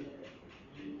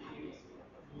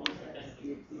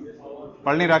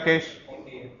Palni Rakesh.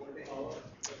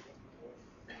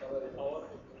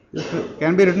 This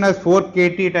can be written as 4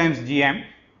 kT times GM,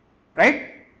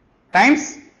 right,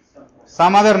 times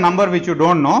some other number which you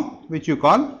don't know, which you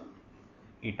call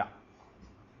eta.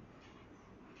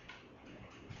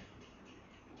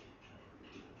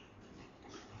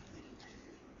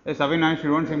 Yes, Avinash,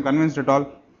 you don't seem convinced at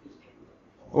all.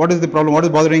 What is the problem? What is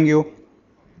bothering you?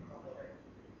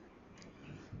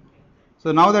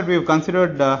 So, now that we have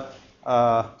considered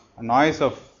a noise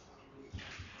of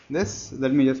this,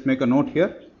 let me just make a note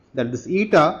here that this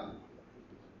eta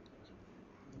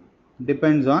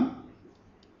depends on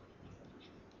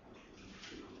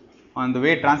the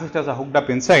way transistors are hooked up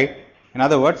inside. In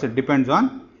other words, it depends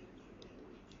on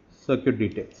circuit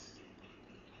details.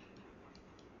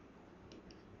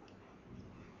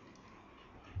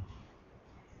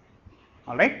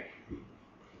 All right.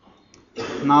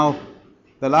 Now,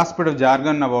 the last bit of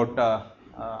jargon about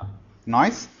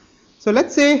noise. So, let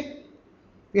us say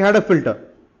we had a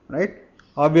filter, right?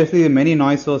 Obviously, there are many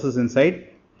noise sources inside,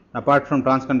 apart from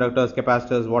transconductors,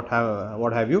 capacitors, what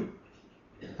have you,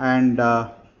 and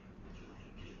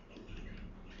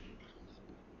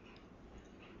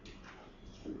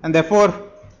therefore,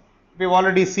 we have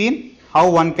already seen how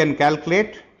one can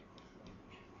calculate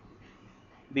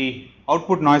the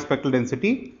output noise spectral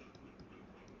density,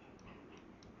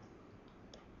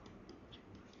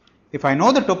 if I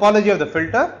know the topology of the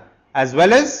filter as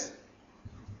well as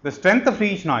the strength of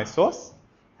each noise source,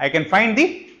 I can find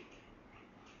the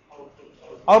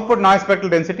output noise spectral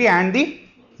density and the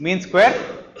mean square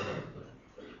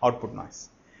output noise.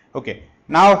 Okay.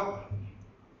 Now,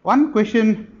 one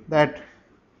question that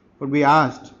would be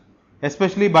asked,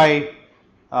 especially by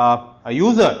a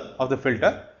user of the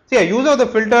filter. See, a user of the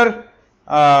filter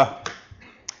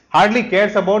hardly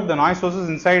cares about the noise sources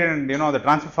inside and the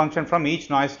transfer function from each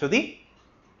noise to the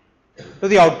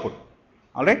output.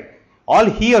 All right. All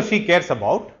he or she cares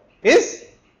about is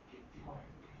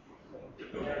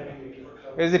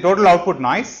the total output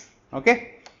noise.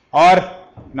 Okay. Or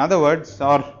in other words,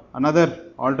 or another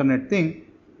alternate thing,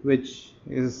 which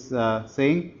is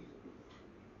saying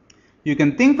you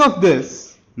can think of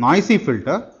this noisy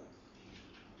filter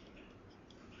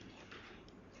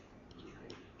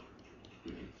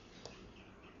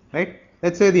right.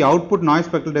 Let us say the output noise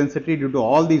spectral density due to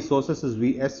all these sources is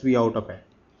V out of N.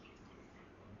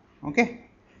 Okay.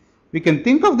 We can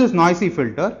think of this noisy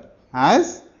filter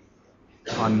as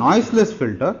a noiseless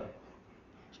filter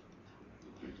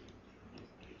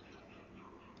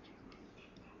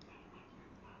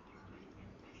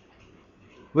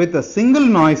with a single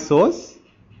noise source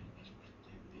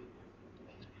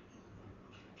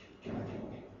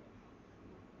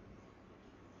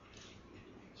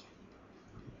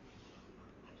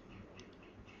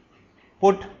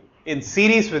put in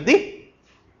series with the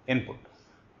input.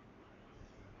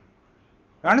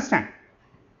 You understand?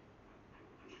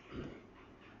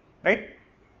 Right?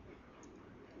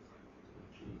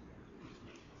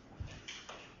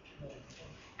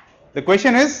 The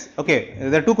question is, okay,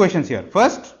 there are two questions here.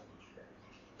 First,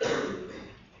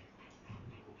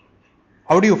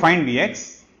 how do you find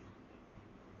Vx?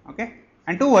 Okay,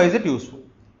 and two, why is it useful?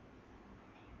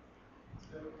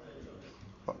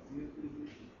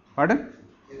 Pardon?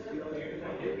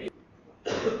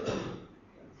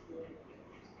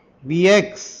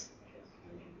 Vx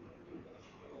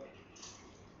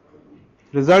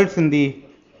results in the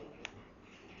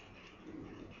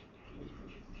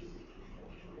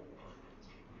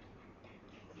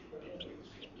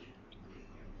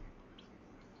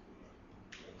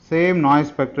same noise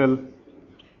spectral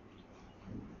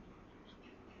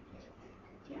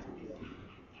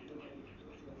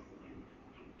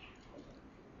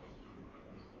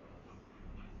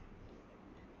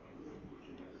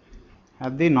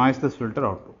at the noiseless filter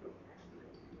output.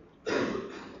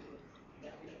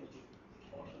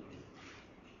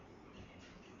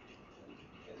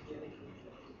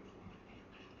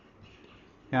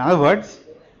 In other words,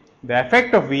 the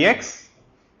effect of Vx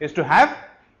is to have,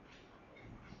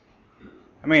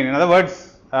 in other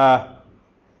words,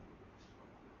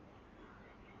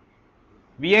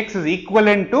 Vx is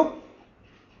equivalent to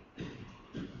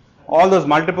all those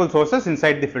multiple sources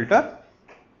inside the filter.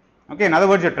 Okay, in other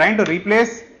words, you are trying to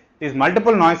replace these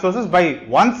multiple noise sources by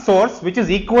one source which is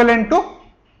equivalent to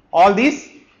all these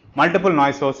multiple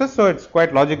noise sources. So, it is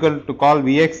quite logical to call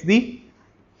Vx the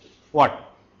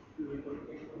what?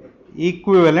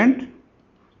 Equivalent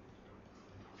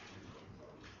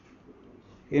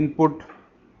input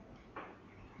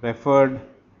referred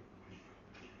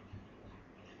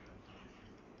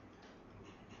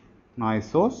noise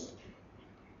source.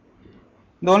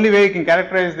 The only way you can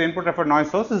characterize the input referred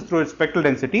noise source is through its spectral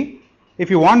density.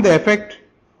 If you want the effect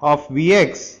of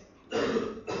Vx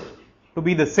to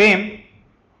be the same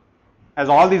as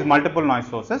all these multiple noise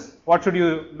sources, what should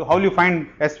you do? How will you find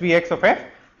SVX of f?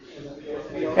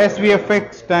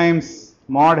 SVFX times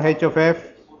mod h of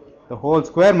f, the whole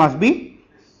square must be,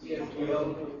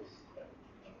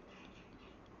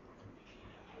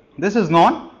 this is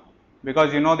known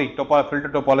because you know the filter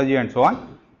topology and so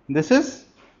on. This is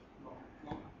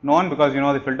known because you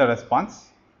know the filter response.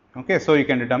 Okay, so you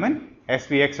can determine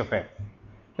SVX of f.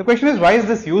 The question is, why is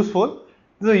this useful?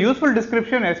 This is a useful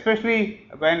description, especially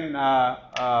when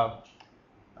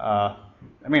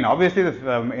obviously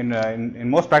in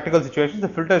most practical situations the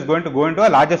filter is going to go into a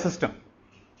larger system.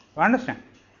 You understand?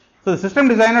 So the system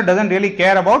designer doesn't really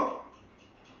care about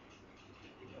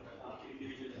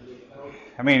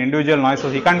individual noise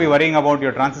source. He can't be worrying about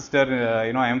your transistor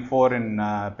M4 in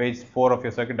page 4 of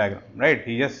your circuit diagram, right?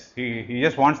 He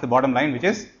just wants the bottom line, which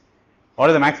is what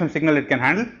is the maximum signal it can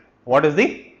handle, what is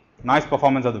the noise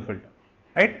performance of the filter,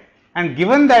 right? And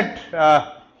given that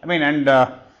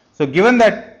so given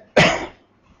that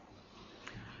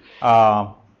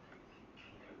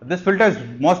this filter is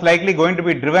most likely going to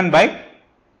be driven by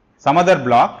some other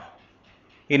block,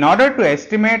 in order to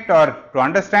estimate or to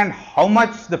understand how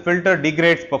much the filter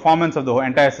degrades performance of the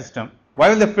entire system, why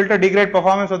will the filter degrade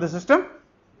performance of the system?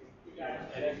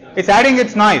 It's adding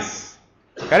its noise,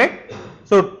 correct?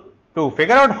 So to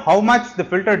figure out how much the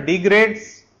filter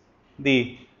degrades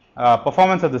the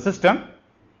performance of the system,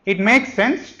 it makes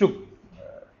sense to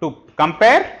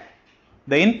compare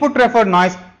the input referred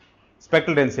noise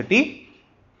spectral density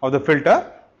of the filter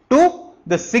to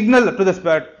the signal, to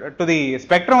the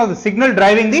spectrum of the signal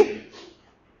driving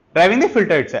the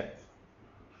filter itself.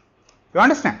 You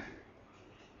understand?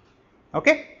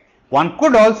 Okay. One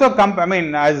could also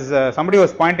as somebody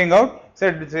was pointing out,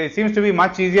 said it seems to be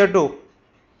much easier to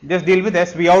just deal with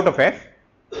SV out of F,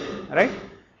 right?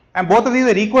 And both of these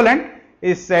are equivalent.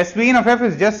 Is SV in of F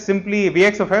is just simply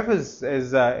Vx of F is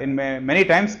in many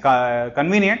times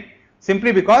convenient,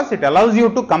 simply because it allows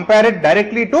you to compare it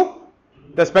directly to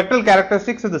the spectral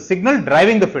characteristics of the signal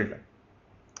driving the filter.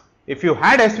 If you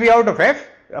had SV out of F,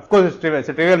 of course it's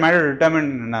a trivial matter to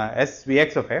determine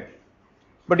SVx of F,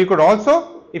 but you could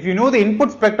also, if you know the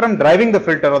input spectrum driving the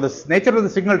filter or the nature of the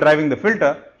signal driving the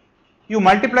filter, you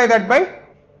multiply that by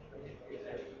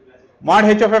mod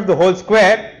h of f the whole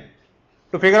square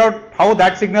to figure out how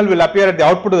that signal will appear at the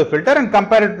output of the filter and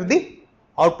compare it to the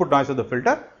output noise of the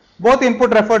filter. Both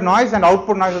input referred noise and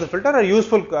output noise of the filter are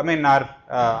useful,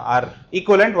 are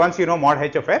equivalent once you know mod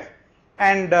h of f,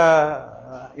 and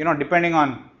depending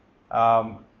on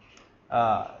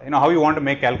how you want to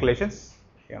make calculations,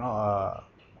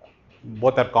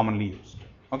 both are commonly used.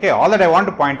 Okay, all that I want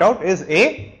to point out is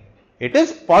it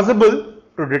is possible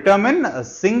to determine a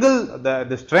single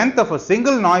the strength of a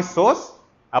single noise source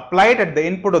applied at the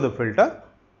input of the filter,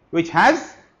 which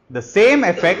has the same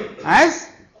effect as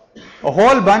a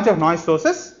whole bunch of noise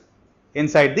sources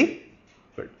inside the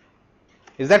filter.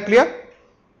 Is that clear?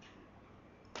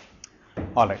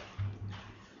 All right.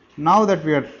 Now that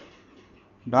we are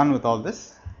done with all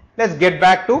this, let's get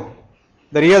back to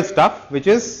the real stuff, which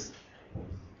is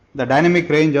the dynamic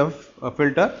range of a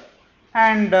filter.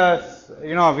 And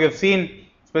we have seen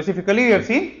specifically, we have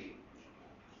seen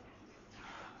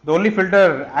the only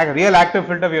filter, real active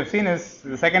filter we have seen is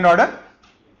the second order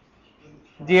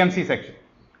GMC section,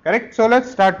 correct? So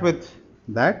let's start with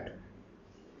that.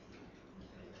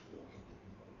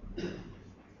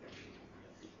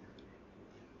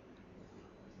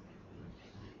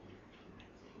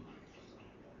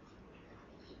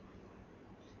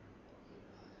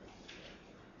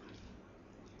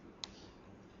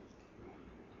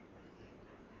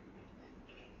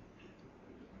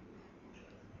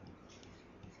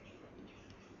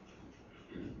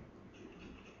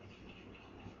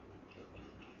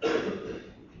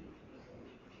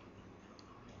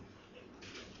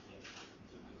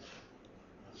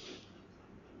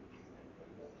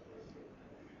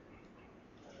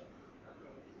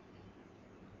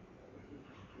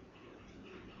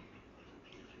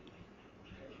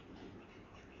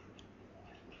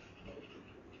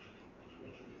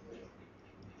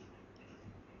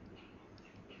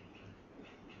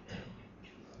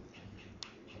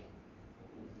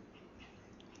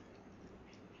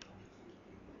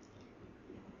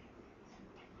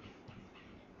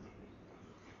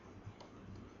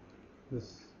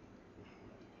 This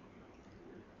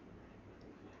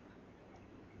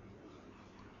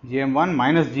GM1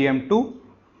 minus GM2,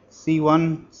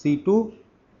 C1, C2,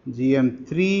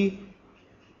 GM3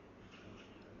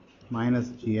 minus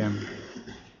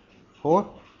GM4.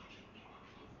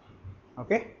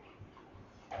 Okay.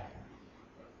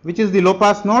 Which is the low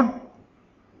pass node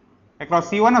across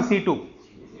C1 or C2?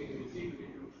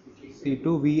 C2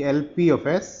 VLP of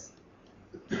S.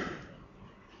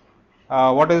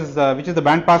 Which is the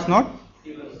band pass node?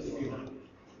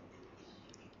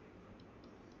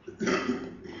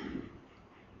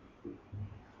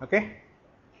 Okay.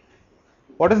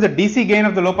 What is the DC gain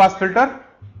of the low pass filter?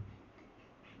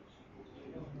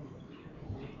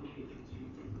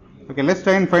 Okay, let's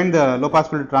try and find the low pass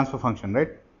filter transfer function, right?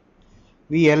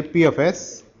 VLP of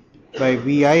S by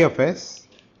VI of S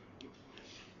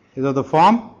is of the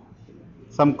form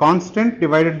some constant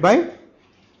divided by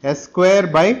S square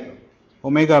by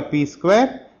omega p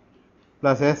square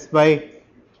plus S by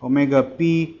omega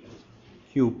p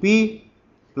QP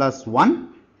plus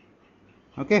 1.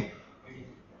 Okay,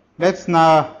 let's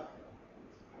now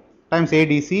times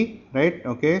ADC, right?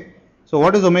 Okay, so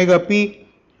what is omega p?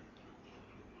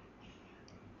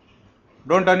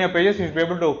 Don't turn your pages, you should be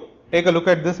able to take a look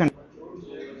at this, and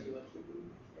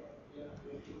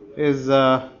is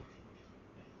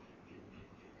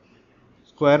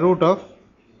square root of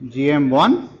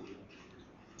GM1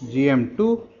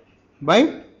 GM2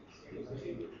 by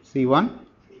C1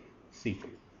 C2.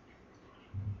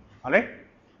 All right.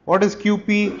 What is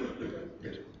QP?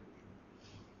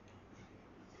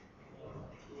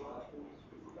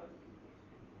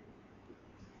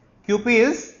 QP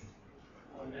is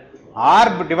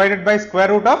R divided by square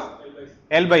root of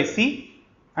L by C.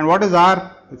 And what is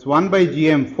R? It's 1 by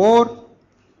GM4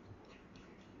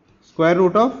 square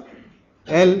root of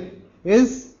L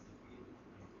is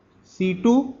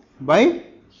C2 by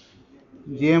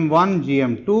GM1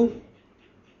 GM2,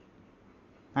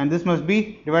 and this must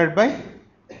be divided by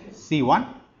C1.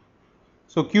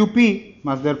 So QP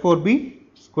must therefore be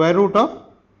square root of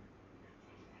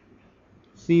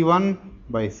C1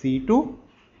 by C2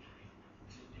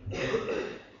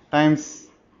 times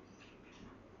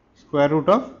square root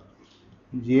of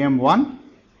GM1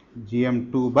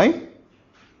 GM2 by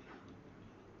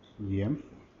GM.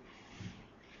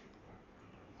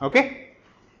 Okay.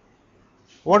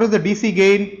 What is the DC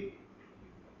gain?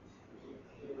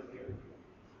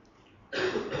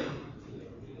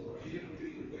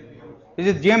 Is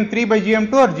it GM3 by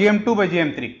GM2 or GM2 by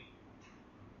GM3?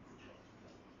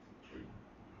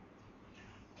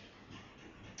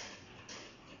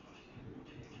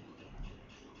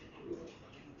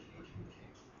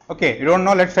 Okay, you don't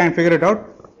know, let's try and figure it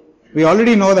out. We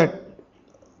already know that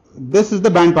this is the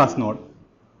band pass node.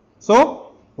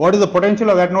 So, what is the potential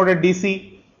of that node at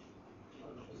DC?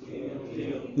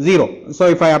 0. So,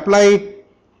 if I apply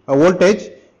a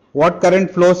voltage, what current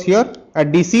flows here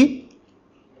at DC?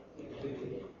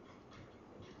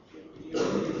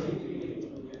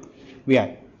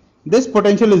 Vi. This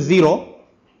potential is 0.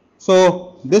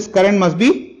 So, this current must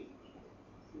be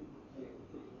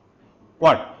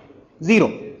what?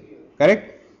 0.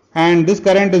 Correct? And this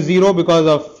current is 0 because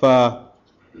of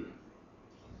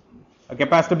a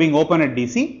capacitor being open at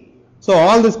DC. So,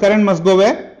 all this current must go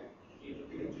where?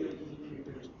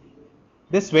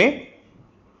 This way.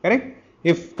 Correct?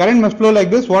 If current must flow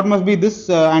like this, what must be this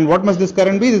and what must this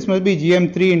current be? This must be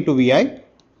GM3 into Vi.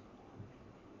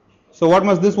 So, what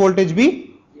must this voltage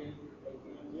be?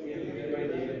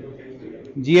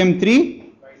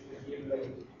 GM3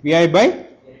 Vi by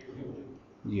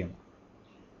GM.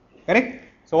 Correct?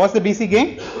 So, what's the DC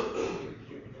gain?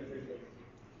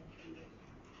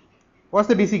 What's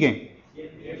the DC gain?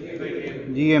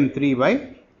 GM3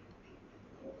 by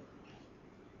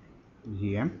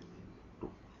GM2.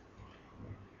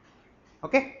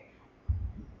 Okay?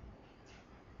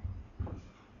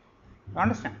 You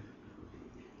understand?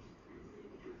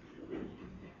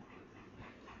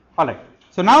 Alright.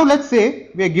 So, now let us say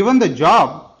we are given the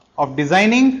job of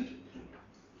designing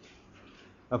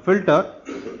a filter,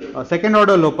 a second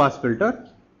order low pass filter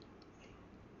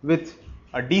with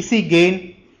a DC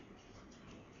gain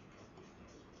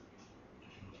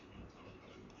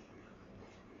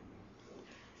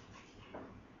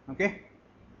okay.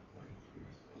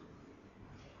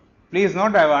 Please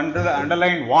note I have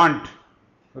underlined want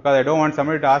because I don't want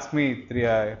somebody to ask me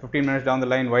 15 minutes down the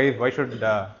line why should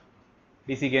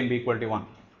DC gain be equal to 1.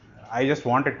 I just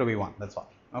want it to be 1, that's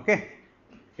all. Okay.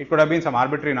 It could have been some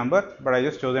arbitrary number, but I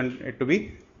just chosen it to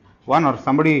be 1, or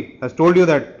somebody has told you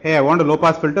that hey, I want a low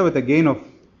pass filter with a gain of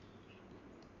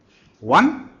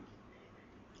 1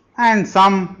 and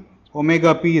some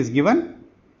omega p is given,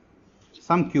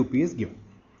 some QP is given.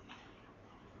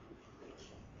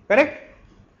 Correct?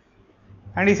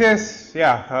 And he says,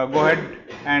 yeah, go ahead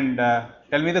and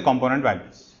tell me the component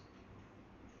values.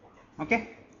 Okay.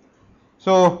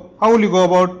 So, how will you go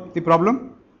about the problem?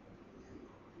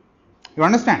 You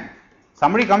understand?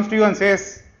 Somebody comes to you and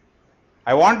says,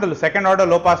 I want the second order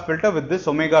low pass filter with this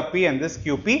omega p and this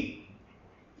QP.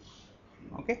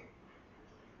 Okay.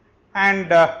 And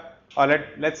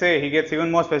let's say he gets even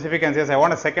more specific and says, I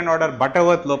want a second order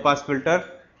Butterworth low pass filter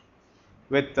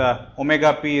with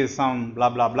omega p is some blah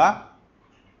blah blah.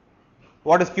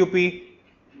 What is QP?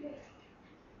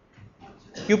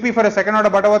 QP for a second order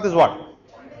Butterworth is what?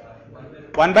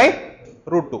 1 by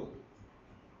root 2.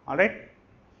 Alright.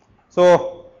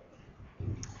 So,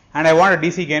 and I want a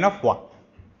DC gain of 1.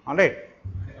 Alright.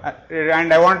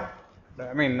 And I want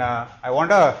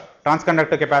a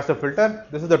transconductor capacitor filter.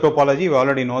 This is the topology, we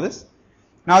already know this.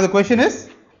 Now, the question is,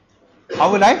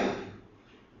 how will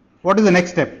what is the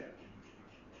next step?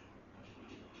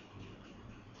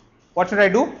 What should I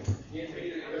do?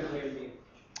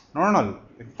 No.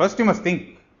 First you must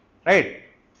think, right?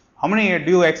 How many,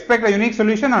 do you expect a unique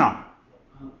solution or not?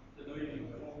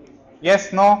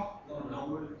 Yes, no?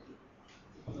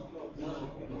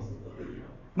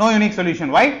 No unique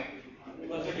solution. Why?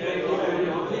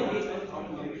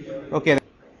 Okay.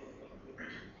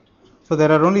 So,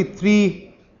 there are only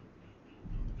 3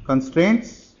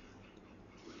 constraints.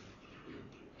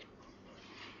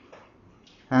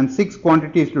 and 6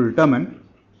 quantities to determine.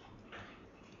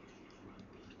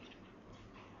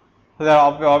 So there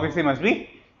obviously must be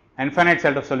infinite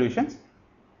set of solutions,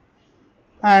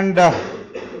 and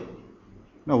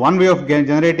one way of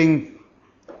generating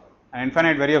an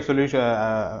infinite array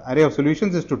of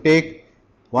solutions is to take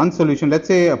one solution, let's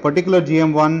say a particular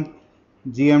GM1,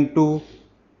 GM2,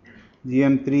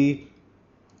 GM3,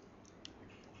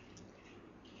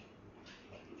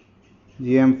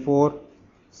 GM4,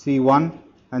 C1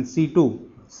 and C2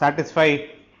 satisfy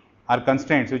our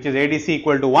constraints, which is ADC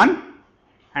equal to 1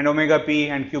 and omega p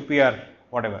and QP are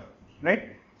whatever, right?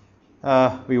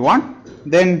 We want,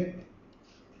 then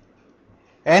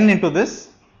n into this,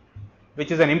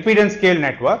 which is an impedance scale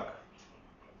network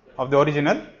of the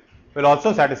original, will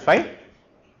also satisfy.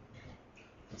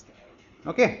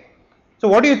 Okay. So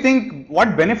what do you think,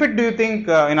 what benefit do you think,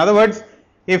 in other words,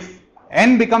 if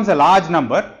n becomes a large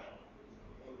number,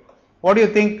 what do you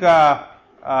think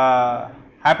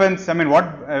happens? I mean, what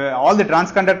all the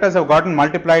transconductors have gotten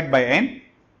multiplied by n,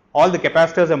 all the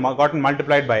capacitors have gotten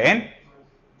multiplied by n.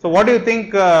 So what do you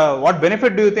think, what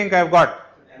benefit do you think I have got?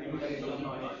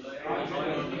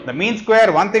 The mean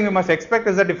square, one thing we must expect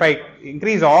is that if I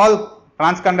increase all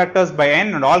transconductors by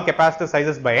n and all capacitor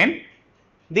sizes by n,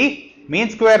 the mean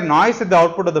square noise at the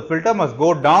output of the filter must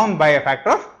go down by a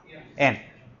factor of n.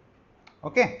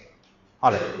 Okay.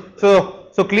 All right.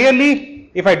 So clearly,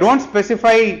 if I don't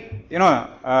specify,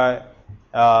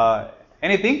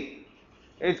 anything,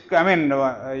 it's, I mean,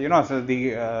 so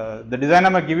the designer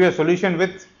may give you a solution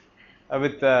with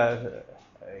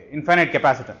infinite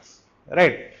capacitance,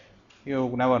 right?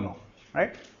 You never know,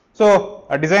 right? So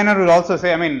a designer will also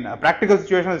say, I mean, a practical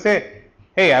situation will say,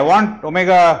 hey, I want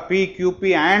omega p,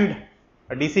 QP and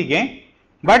a DC gain,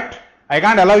 but I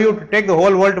can't allow you to take the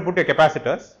whole world to put your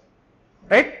capacitors,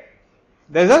 right?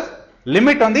 There is a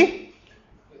limit on the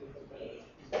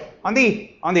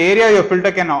area your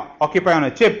filter can occupy on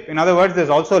a chip. In other words, there is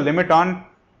also a limit on,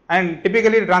 and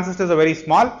typically the transistors are very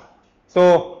small.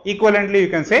 So equivalently, you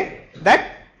can say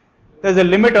that there is a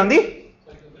limit on the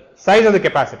size of the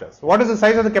capacitors. What is the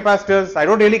size of the capacitors? I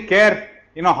don't really care,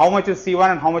 how much is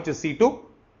C1 and how much is C2.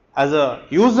 As a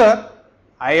user,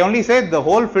 I only say the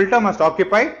whole filter must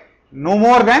occupy no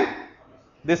more than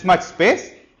this much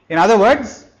space. In other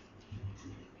words,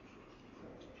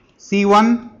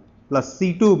 C1 plus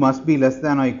C2 must be less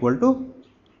than or equal to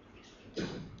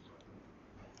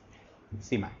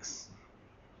C max.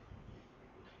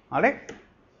 All right.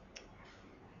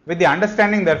 With the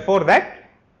understanding, therefore, that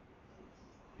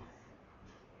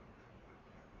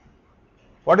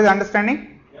what is the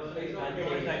understanding?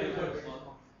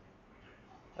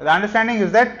 The understanding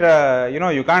is that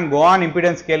you can't go on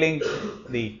impedance scaling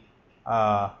the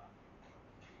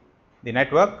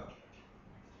network,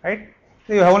 right?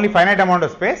 So you have only finite amount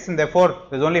of space, and therefore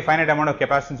there is only finite amount of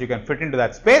capacitance you can fit into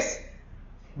that space.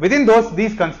 Within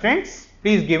these constraints,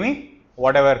 please give me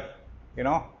whatever you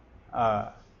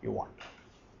want,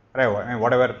 right? I mean,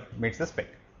 whatever meets the spec.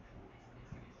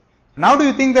 Now, do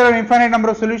you think there are an infinite number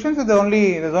of solutions, or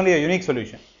there's only a unique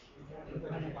solution?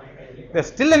 There's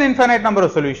still an infinite number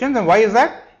of solutions, and why is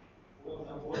that?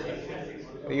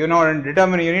 You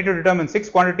need to determine 6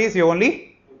 quantities. You have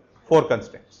only 4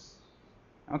 constraints.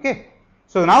 Okay.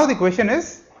 So now the question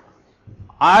is,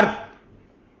 are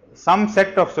some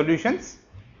set of solutions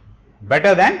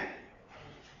better than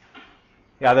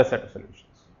the other set of solutions?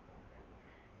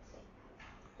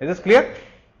 Is this clear?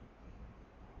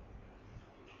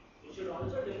 It should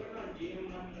also depend on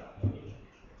GM1.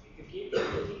 If you keep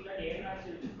using that ANR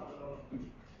will come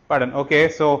down. Pardon. Okay.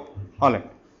 So all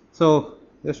right. So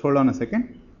just hold on a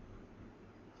second.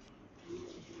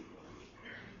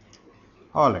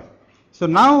 All right. So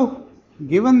now,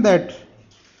 given that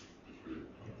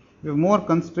we have more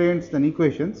constraints than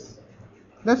equations,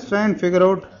 let's try and figure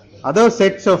out other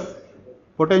sets of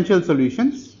potential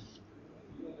solutions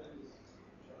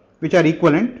which are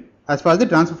equivalent as far as the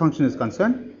transfer function is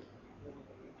concerned.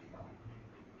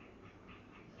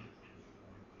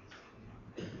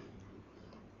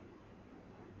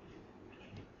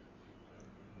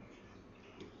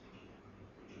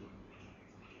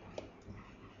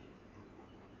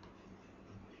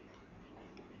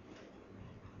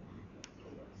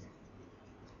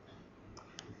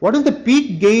 What is the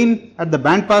peak gain at the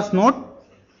bandpass node?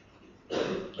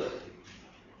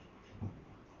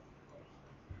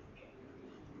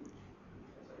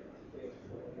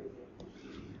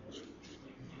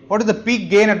 What is the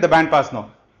peak gain at the bandpass node?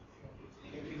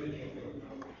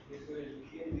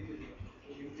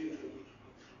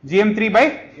 GM3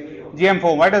 by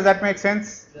GM4. Why does that make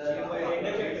sense?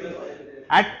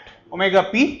 At omega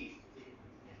p,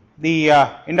 the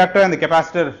inductor and the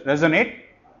capacitor resonate.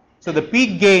 So the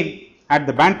peak gain at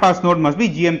the band pass node must be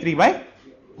GM3 by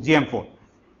GM4.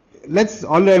 Let's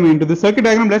into the circuit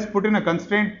diagram, let's put in a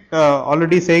constraint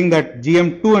already saying that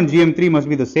GM2 and GM3 must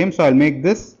be the same. So I'll make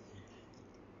this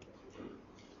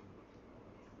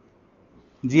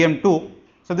GM2.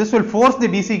 So this will force the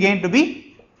DC gain to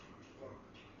be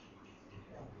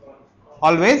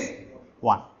always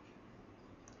 1.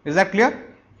 Is that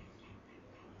clear?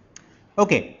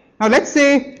 Okay. Now let's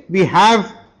say we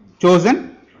have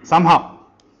chosen somehow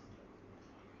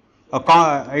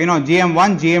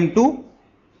GM1, GM2,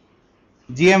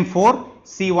 GM4,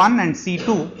 C1 and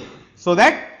C2 so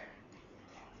that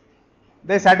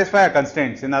they satisfy our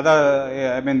constraints in other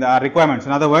our requirements.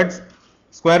 In other words,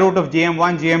 square root of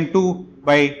GM1, GM2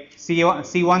 by C1,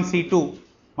 C2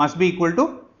 must be equal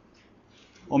to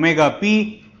omega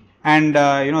p, and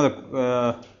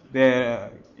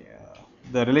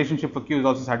the relationship for Q is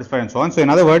also satisfied and so on. So in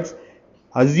other words,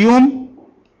 assume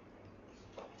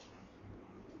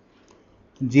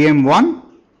GM1,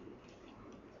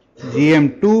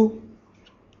 GM2,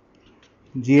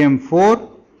 GM4,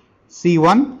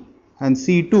 C1 and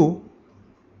C2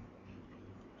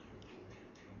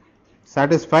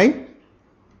 satisfy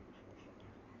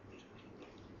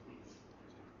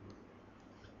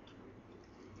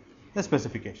the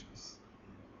specifications.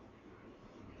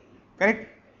 Correct?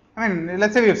 I mean,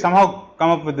 let's say we have somehow come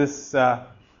up with this. So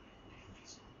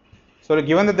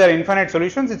given that there are infinite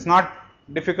solutions, it's not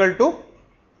difficult to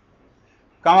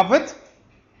come up with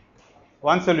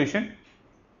one solution,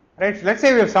 right? So let's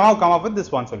say we have somehow come up with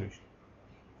this one solution.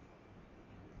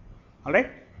 All right.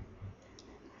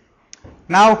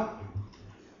 Now,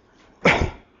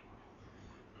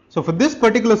 so for this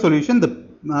particular solution, the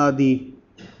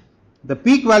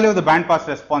peak value of the band pass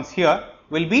response here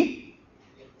will be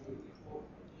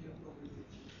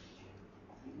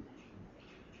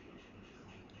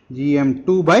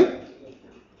GM2 by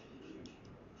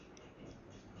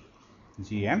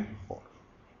GM4.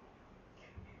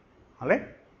 All right.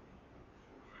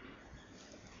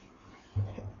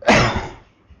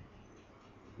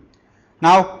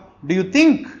 Now, do you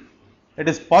think it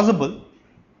is possible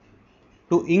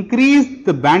to increase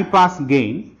the band pass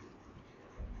gain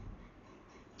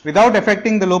without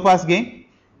affecting the low pass gain?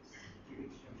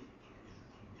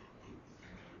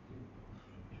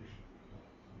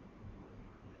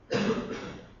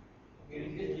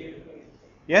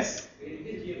 Yes,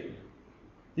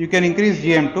 you can increase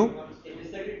GM2.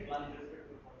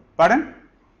 Pardon?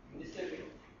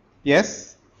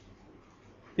 Yes.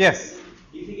 Yes.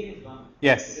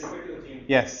 Yes.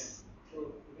 Yes.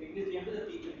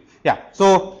 Yeah.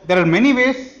 So there are many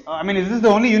ways. Is this the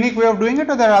only unique way of doing it,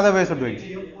 or there are other ways of doing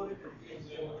it?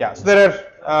 Yeah. So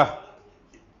there are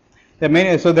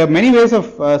many. So there are many ways of.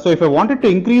 So if I wanted to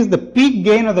increase the peak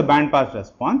gain of the band pass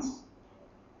response,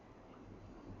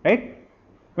 right?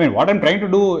 What I'm trying to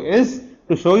do is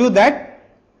to show you that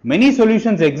many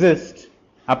solutions exist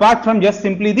apart from just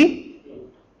simply the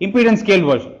impedance scale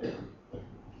version,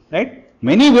 right?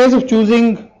 Many ways of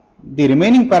choosing the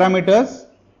remaining parameters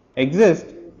exist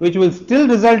which will still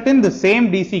result in the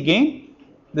same DC gain,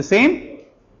 the same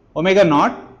omega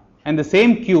naught and the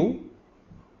same Q.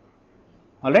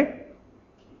 All right.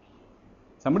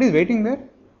 Somebody is waiting there.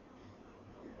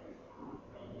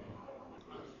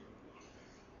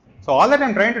 So all that I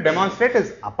am trying to demonstrate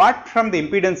is, apart from the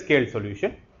impedance scaled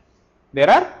solution, there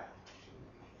are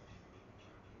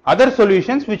other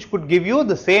solutions which could give you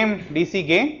the same DC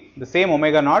gain, the same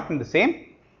omega naught and the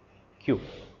same Q.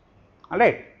 All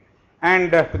right.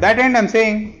 And to that end I am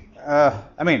saying,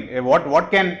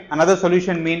 what can another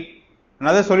solution mean?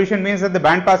 Another solution means that the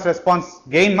band pass response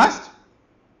gain must,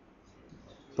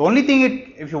 the only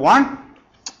thing if you want,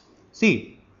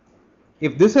 see,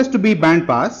 if this has to be band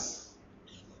pass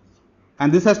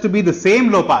and this has to be the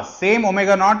same low pass, same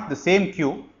omega naught, the same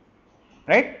Q,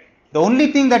 right? The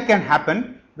only thing that can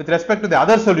happen with respect to the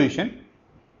other solution,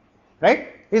 right,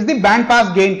 is the band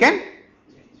pass gain can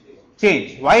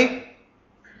change. Why?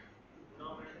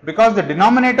 Because the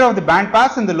denominator of the band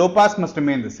pass and the low pass must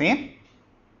remain the same,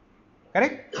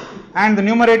 correct? And the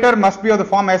numerator must be of the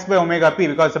form S by omega p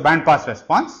because it's a band pass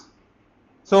response.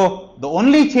 So the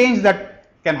only change that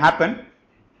can happen,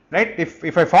 right,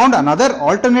 if I found another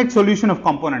alternate solution of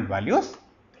component values,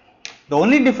 the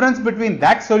only difference between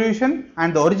that solution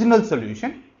and the original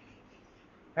solution,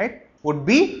 right, would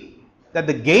be that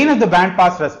the gain of the band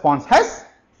pass response has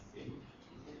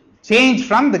changed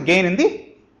from the gain in the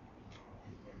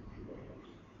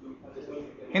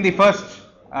first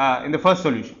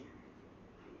solution.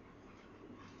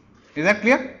 Is that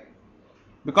clear?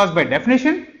 Because by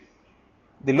definition,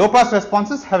 the low pass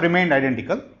responses have remained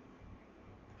identical.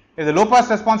 If the low pass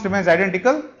response remains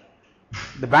identical,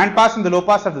 the band pass and the low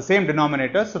pass have the same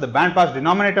denominator, so the band pass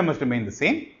denominator must remain the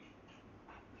same.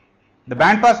 The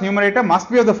band pass numerator must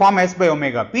be of the form S by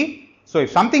omega p. So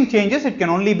if something changes, it can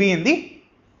only be in the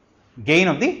gain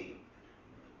of the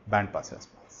band pass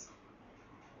response.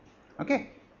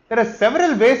 Okay. There are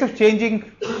several ways of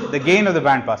changing the gain of the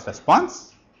band pass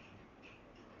response.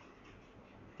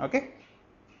 Okay.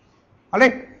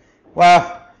 Alright.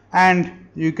 Well, and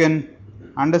you can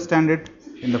understand it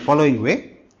in the following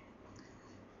way.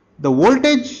 The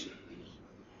voltage,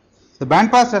 the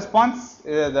band pass response,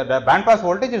 the band pass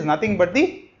voltage is nothing but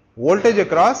the voltage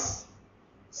across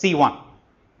C1.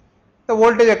 The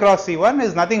voltage across C1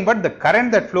 is nothing but the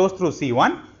current that flows through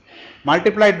C1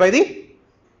 multiplied by the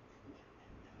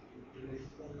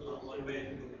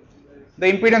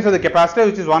impedance of the capacitor,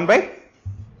 which is 1 by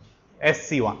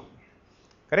SC1.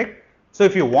 Correct? So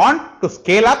if you want to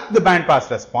scale up the band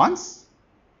pass response,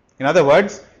 in other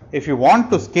words, if you want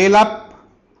to scale up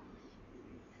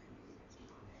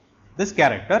this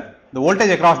character, the voltage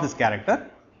across this character,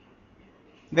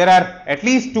 there are at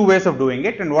least two ways of doing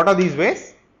it. And what are these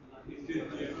ways?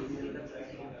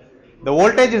 The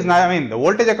voltage is, the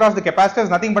voltage across the capacitor is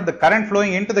nothing but the current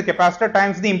flowing into the capacitor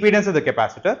times the impedance of the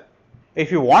capacitor. If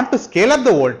you want to scale up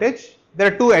the voltage, there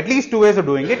are at least two ways of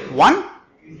doing it. One,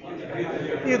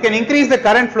 you can increase the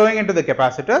current flowing into the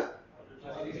capacitor,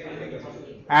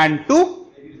 and two,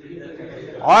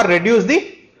 or reduce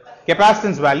the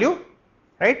capacitance value,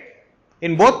 right?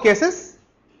 In both cases,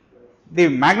 the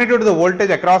magnitude of the voltage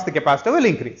across the capacitor will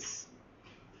increase.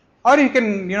 Or you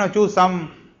can, choose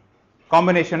some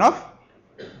combination of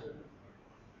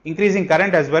increasing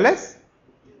current as well as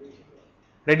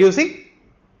reducing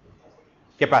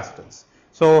capacitance.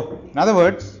 So, in other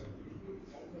words,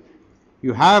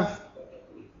 you have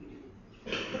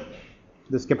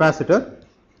this capacitor,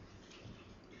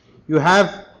 you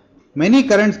have many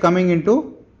currents coming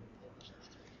into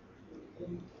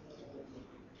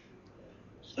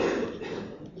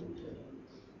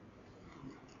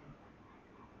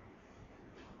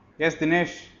yes,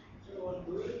 Dinesh. So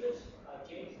doing this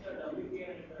change the WP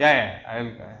and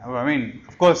Yeah.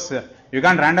 Of course, you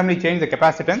can't randomly change the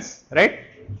capacitance, right?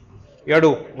 You have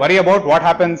to worry about what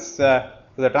happens to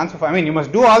the transfer. You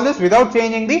must do all this without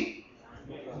changing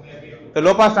the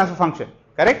low pass transfer function,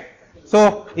 correct?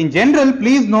 So, in general,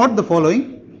 please note the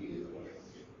following.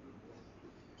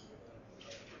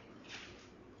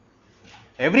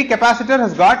 Every capacitor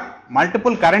has got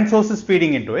multiple current sources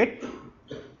feeding into it,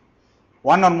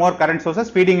 one or more current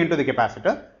sources feeding into the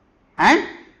capacitor, and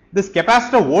this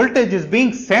capacitor voltage is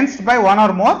being sensed by one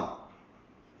or more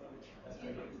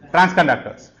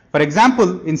transconductors. For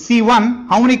example, in C1,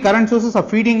 how many current sources are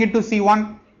feeding into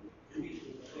C1?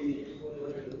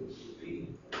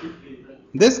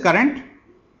 This current,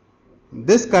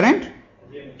 and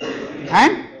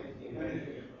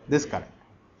this current.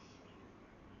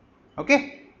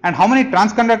 Okay, and how many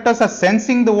transconductors are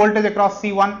sensing the voltage across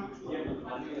C1?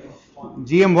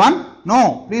 GM1?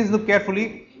 No, please look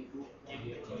carefully.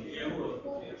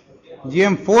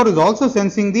 GM4 is also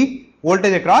sensing the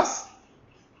voltage across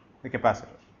the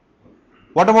capacitor.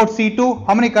 What about C2?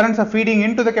 How many currents are feeding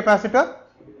into the capacitor?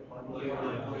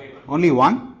 Only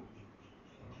one.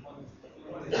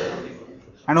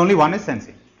 And only one is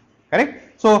sensing.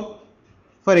 Correct? So,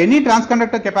 for any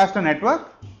transconductor capacitor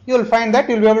network, you will find that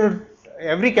you will be able to,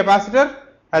 every capacitor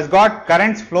has got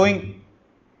currents flowing,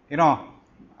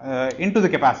 into the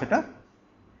capacitor.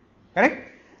 Correct?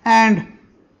 And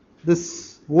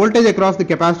this voltage across the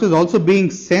capacitor is also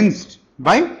being sensed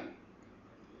by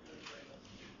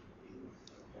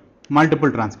multiple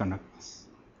transconductors.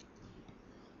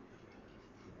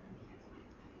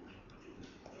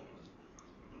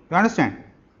 You understand?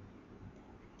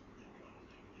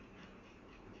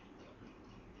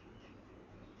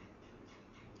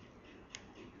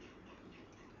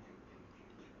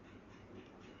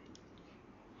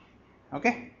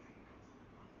 Okay.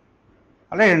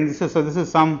 All right, and this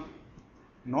is some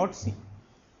node C.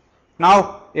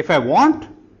 Now, if I want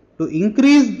to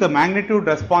increase the magnitude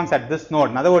response at this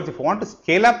node, in other words, if I want to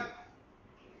scale up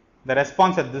the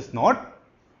response at this node,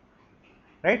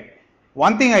 right,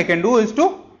 one thing I can do is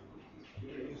to,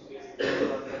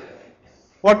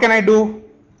 what can I do?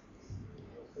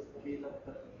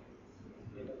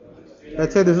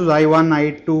 Let's say this is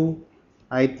I1, I2,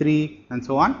 I3 and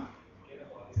so on.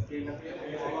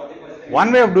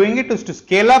 One way of doing it is to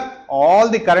scale up all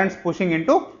the currents pushing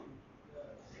into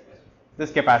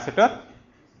this capacitor.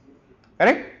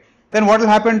 Correct? Then what will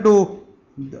happen to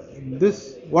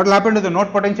this? What will happen to the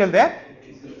node potential there?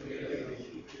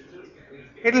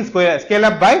 it will scale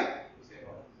up by,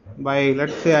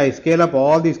 let's say I scale up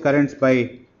all these currents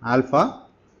by alpha,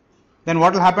 then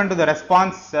what will happen to the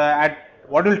response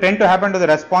what will tend to happen to the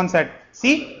response at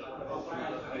C?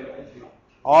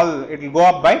 It will go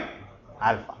up by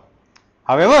alpha.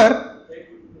 However,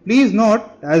 please note,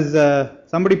 as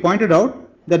somebody pointed out,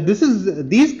 that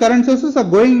these current sources are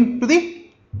going to the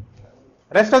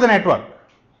rest of the network.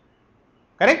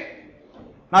 Correct?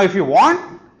 Now, if you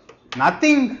want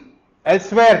nothing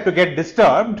elsewhere to get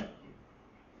disturbed,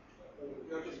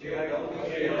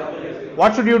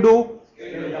 what should you do?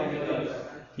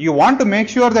 You want to make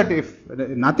sure that if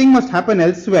nothing must happen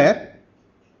elsewhere,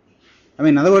 I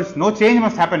mean, in other words, no change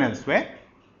must happen elsewhere.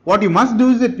 What you must do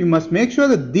is that you must make sure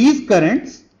that these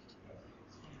currents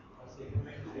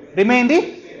remain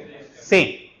the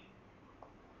same.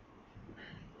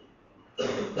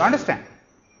 You understand?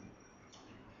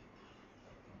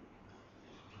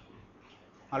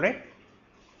 All right.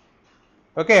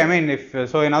 Okay. I mean,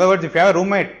 so, in other words, if you have a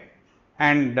roommate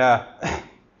and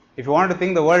if you want to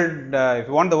think the world, if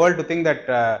you want the world to think that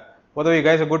both of you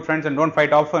guys are good friends and don't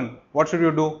fight often, what should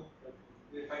you do?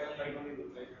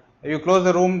 You close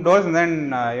the room doors and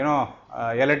then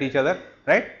yell at each other,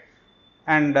 right?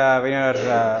 And when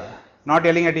you're not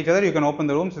yelling at each other, you can open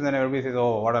the rooms and then everybody says,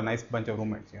 "Oh, what a nice bunch of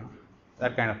roommates,"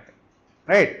 that kind of thing,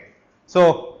 right?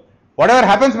 So whatever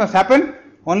happens must happen.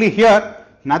 Only here,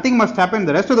 nothing must happen.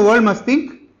 The rest of the world must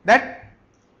think that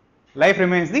life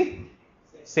remains the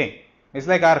same. It's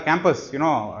like our campus, we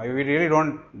really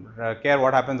don't care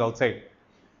what happens outside,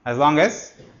 as long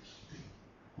as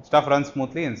stuff runs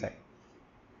smoothly inside.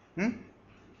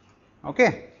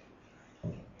 Okay.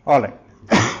 All right.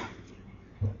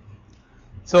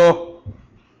 So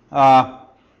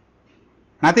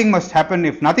nothing must happen.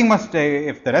 If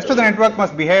the rest of the network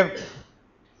must behave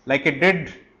like it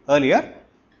did earlier,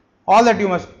 all that you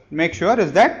must make sure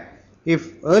is that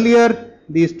if earlier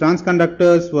these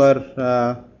transconductors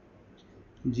were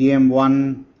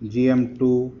GM1,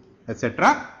 GM2,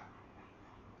 etc.,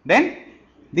 then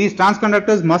these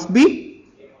transconductors must be,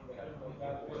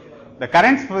 the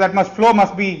currents that must flow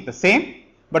must be the same,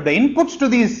 but the inputs to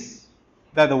these,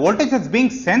 the voltage that's being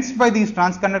sensed by these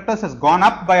transconductors has gone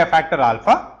up by a factor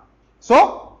alpha.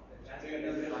 So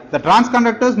the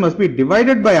transconductors must be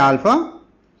divided by alpha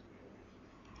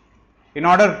in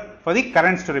order for the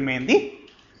currents to remain the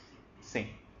same.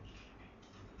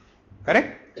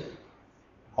 Correct?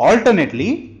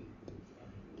 Alternately,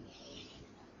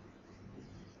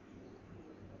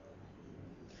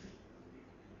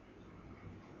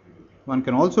 one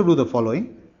can also do the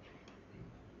following.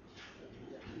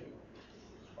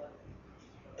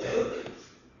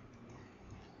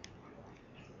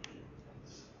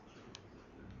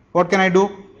 What can I do?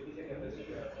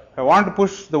 If I want to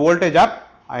push the voltage up,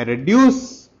 I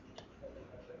reduce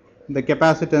the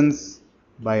capacitance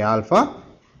by alpha.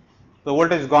 The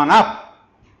voltage has gone up,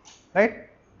 right?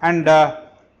 And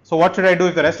so what should I do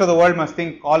if the rest of the world must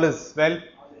think all is well?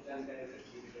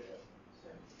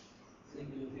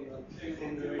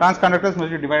 Transconductors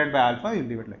must be divided by alpha. You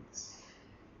leave it like this.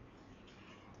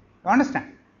 You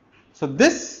understand? So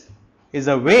this is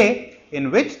a way in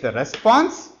which the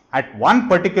response at one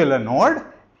particular node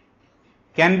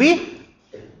can be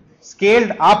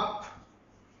scaled up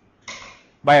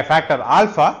by a factor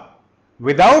alpha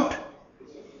without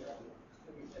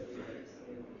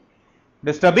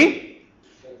disturbing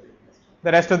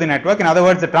the rest of the network. In other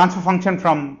words, the transfer function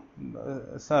from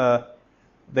the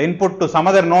input to some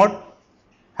other node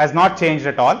has not changed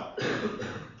at all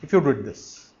if you did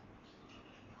this.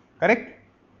 Correct?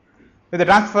 If the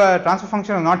transfer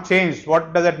function has not changed,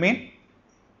 what does that mean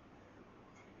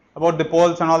about the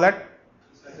poles and all that?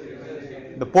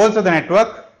 The poles of the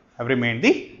network have remained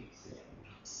the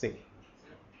same.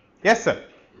 Yes, sir.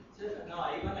 Now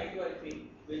I1, I2, I3,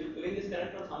 will you bring this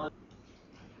current from some other?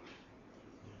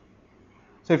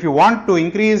 So if you want to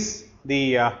increase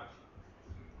the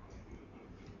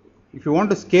if you want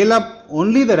to scale up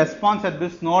only the response at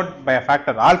this node by a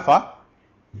factor alpha,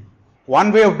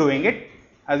 one way of doing it,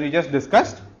 as we just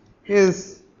discussed,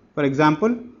 is, for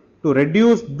example, to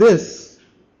reduce this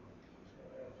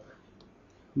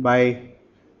by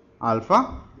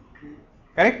alpha.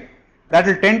 Correct? That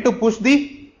will tend to push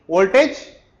the voltage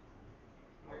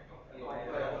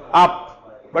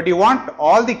up, but you want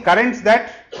all the currents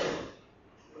that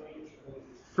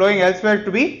flowing elsewhere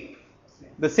to be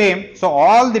the same. So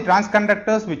all the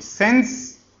transconductors which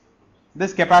sense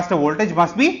this capacitor voltage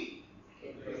must be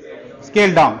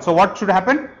scaled down. So what should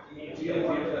happen?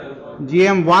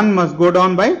 GM1 must go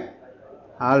down by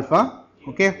alpha.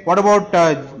 Okay. What about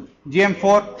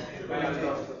GM4?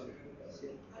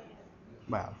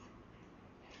 By alpha.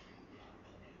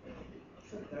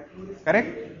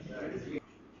 correct?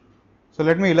 So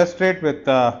let me illustrate with,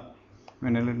 let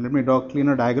me draw a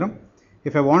cleaner diagram.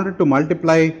 If I wanted to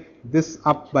multiply this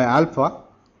up by alpha,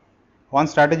 one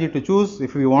strategy to choose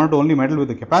if we want to only meddle with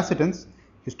the capacitance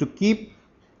is to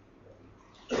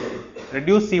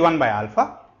reduce C1 by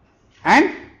alpha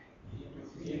and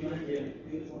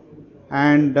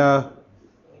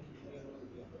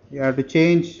you have to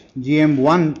change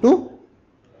GM1 to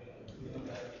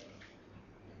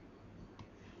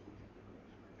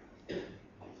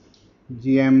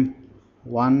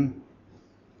GM1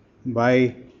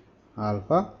 by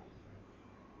alpha,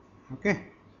 okay,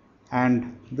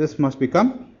 and this must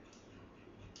become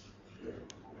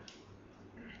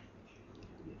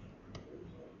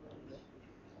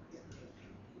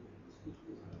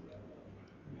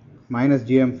minus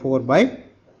GM4 by.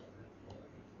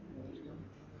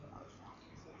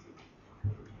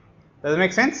 Does it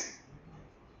make sense?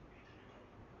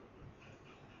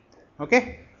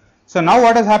 Okay. So now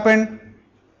what has happened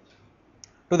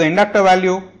to the inductor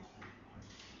value?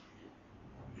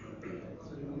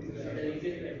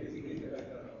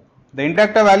 The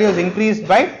inductor value is increased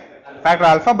by factor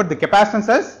alpha, but the capacitance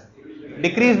has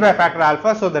decreased by factor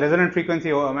alpha. So the resonant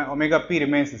frequency omega p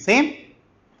remains the same,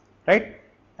 right?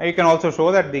 And you can also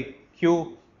show that the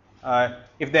Q,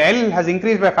 if the L has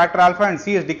increased by factor alpha and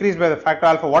C has decreased by the factor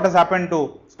alpha, what has happened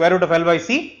to square root of L by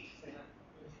C?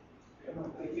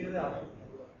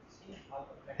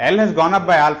 L has gone up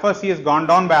by alpha, C has gone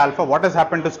down by alpha. What has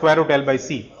happened to square root L by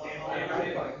C?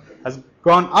 Has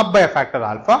gone up by a factor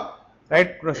alpha,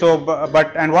 right? So,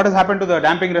 but and what has happened to the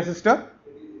damping resistor?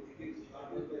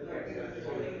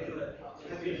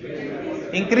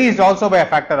 Increased also by a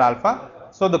factor alpha.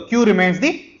 So the Q remains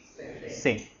the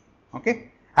same. Okay.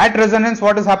 At resonance,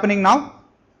 what is happening now?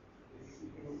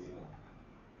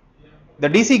 The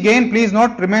DC gain, please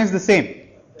note, remains the same.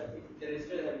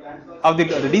 Of the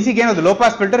DC gain of the low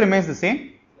pass filter remains the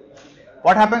same.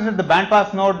 What happens with the band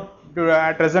pass node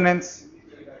at resonance?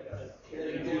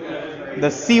 The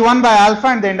C1 by alpha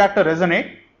and the inductor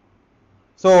resonate.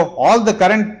 So all the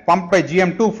current pumped by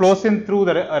GM2 flows in through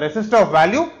the resistor of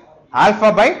value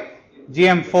alpha by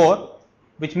GM4,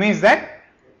 which means that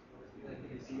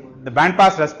the band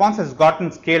pass response has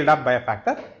gotten scaled up by a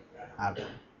factor alpha.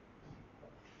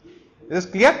 Is this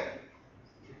clear?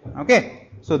 Okay.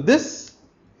 So this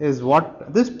is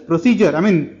what this procedure, I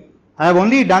mean, I have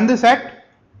only done this at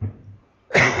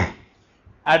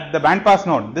the band pass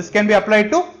node. This can be applied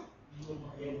to,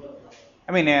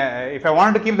 I mean, if I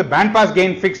wanted to keep the band pass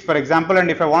gain fixed, for example,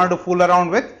 and if I wanted to fool around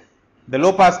with the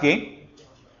low pass gain,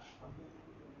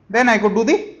 then I could do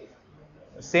the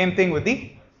same thing with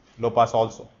the low pass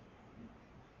also.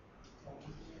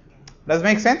 Does it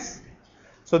make sense?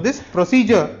 So this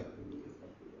procedure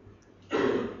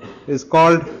is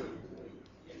called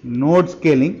node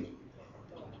scaling.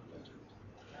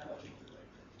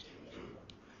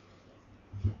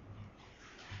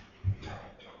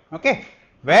 Okay,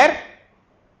 where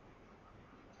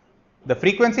the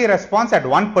frequency response at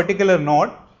one particular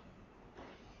node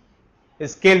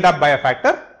is scaled up by a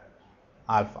factor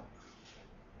alpha.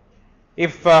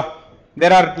 If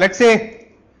there are, let's say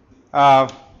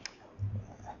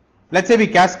we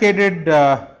cascaded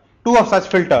two of such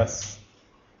filters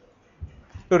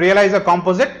to realize a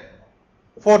composite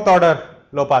fourth order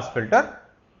low pass filter,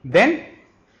 then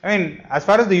I mean, as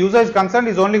far as the user is concerned,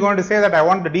 he is only going to say that I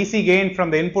want the DC gain from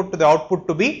the input to the output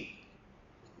to be,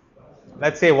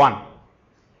 let's say, 1.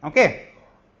 Okay.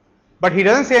 But he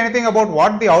doesn't say anything about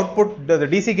what the output, the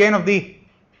DC gain of the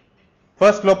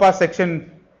first low pass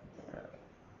section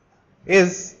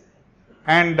is,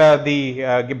 and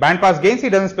the band pass gains he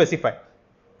doesn't specify.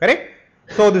 Correct?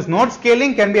 So this node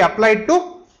scaling can be applied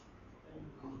to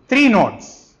 3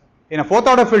 nodes. In a fourth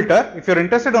order filter, if you are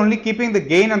interested only keeping the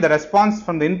gain and the response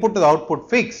from the input to the output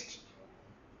fixed,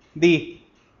 the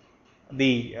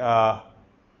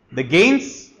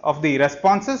gains of the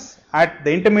responses at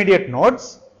the intermediate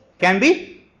nodes can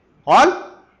be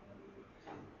all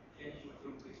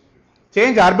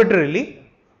changed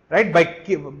arbitrarily, right,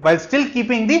 by still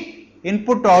keeping the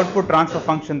input to output transfer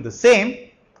function the same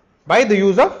by the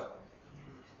use of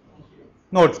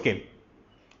node scale,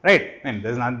 right. And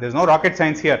there's no rocket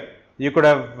science here. You could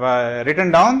have written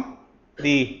down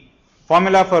the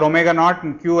formula for omega naught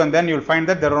and q, and then you will find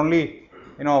that there are only,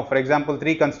 for example,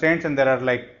 3 constraints, and there are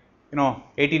like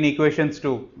 18 equations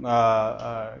to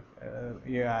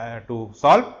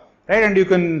solve, right, and you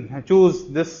can choose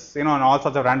this in all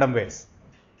sorts of random ways.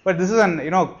 But this is an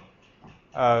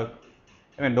I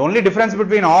mean, the only difference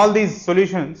between all these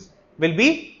solutions will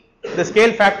be the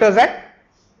scale factors at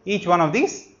each one of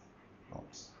these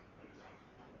nodes.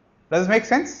 Does this make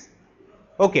sense?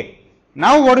 Okay.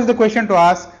 Now what is the question to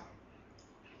ask?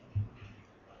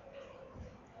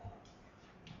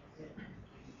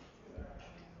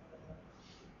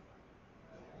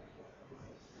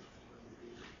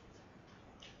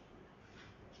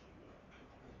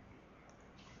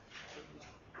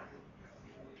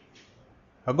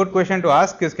 A good question to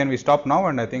ask is, can we stop now?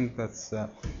 And I think that's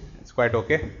it's quite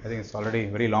okay. I think it's already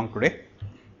very long today.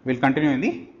 We'll continue in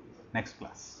the next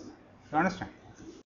class. You understand?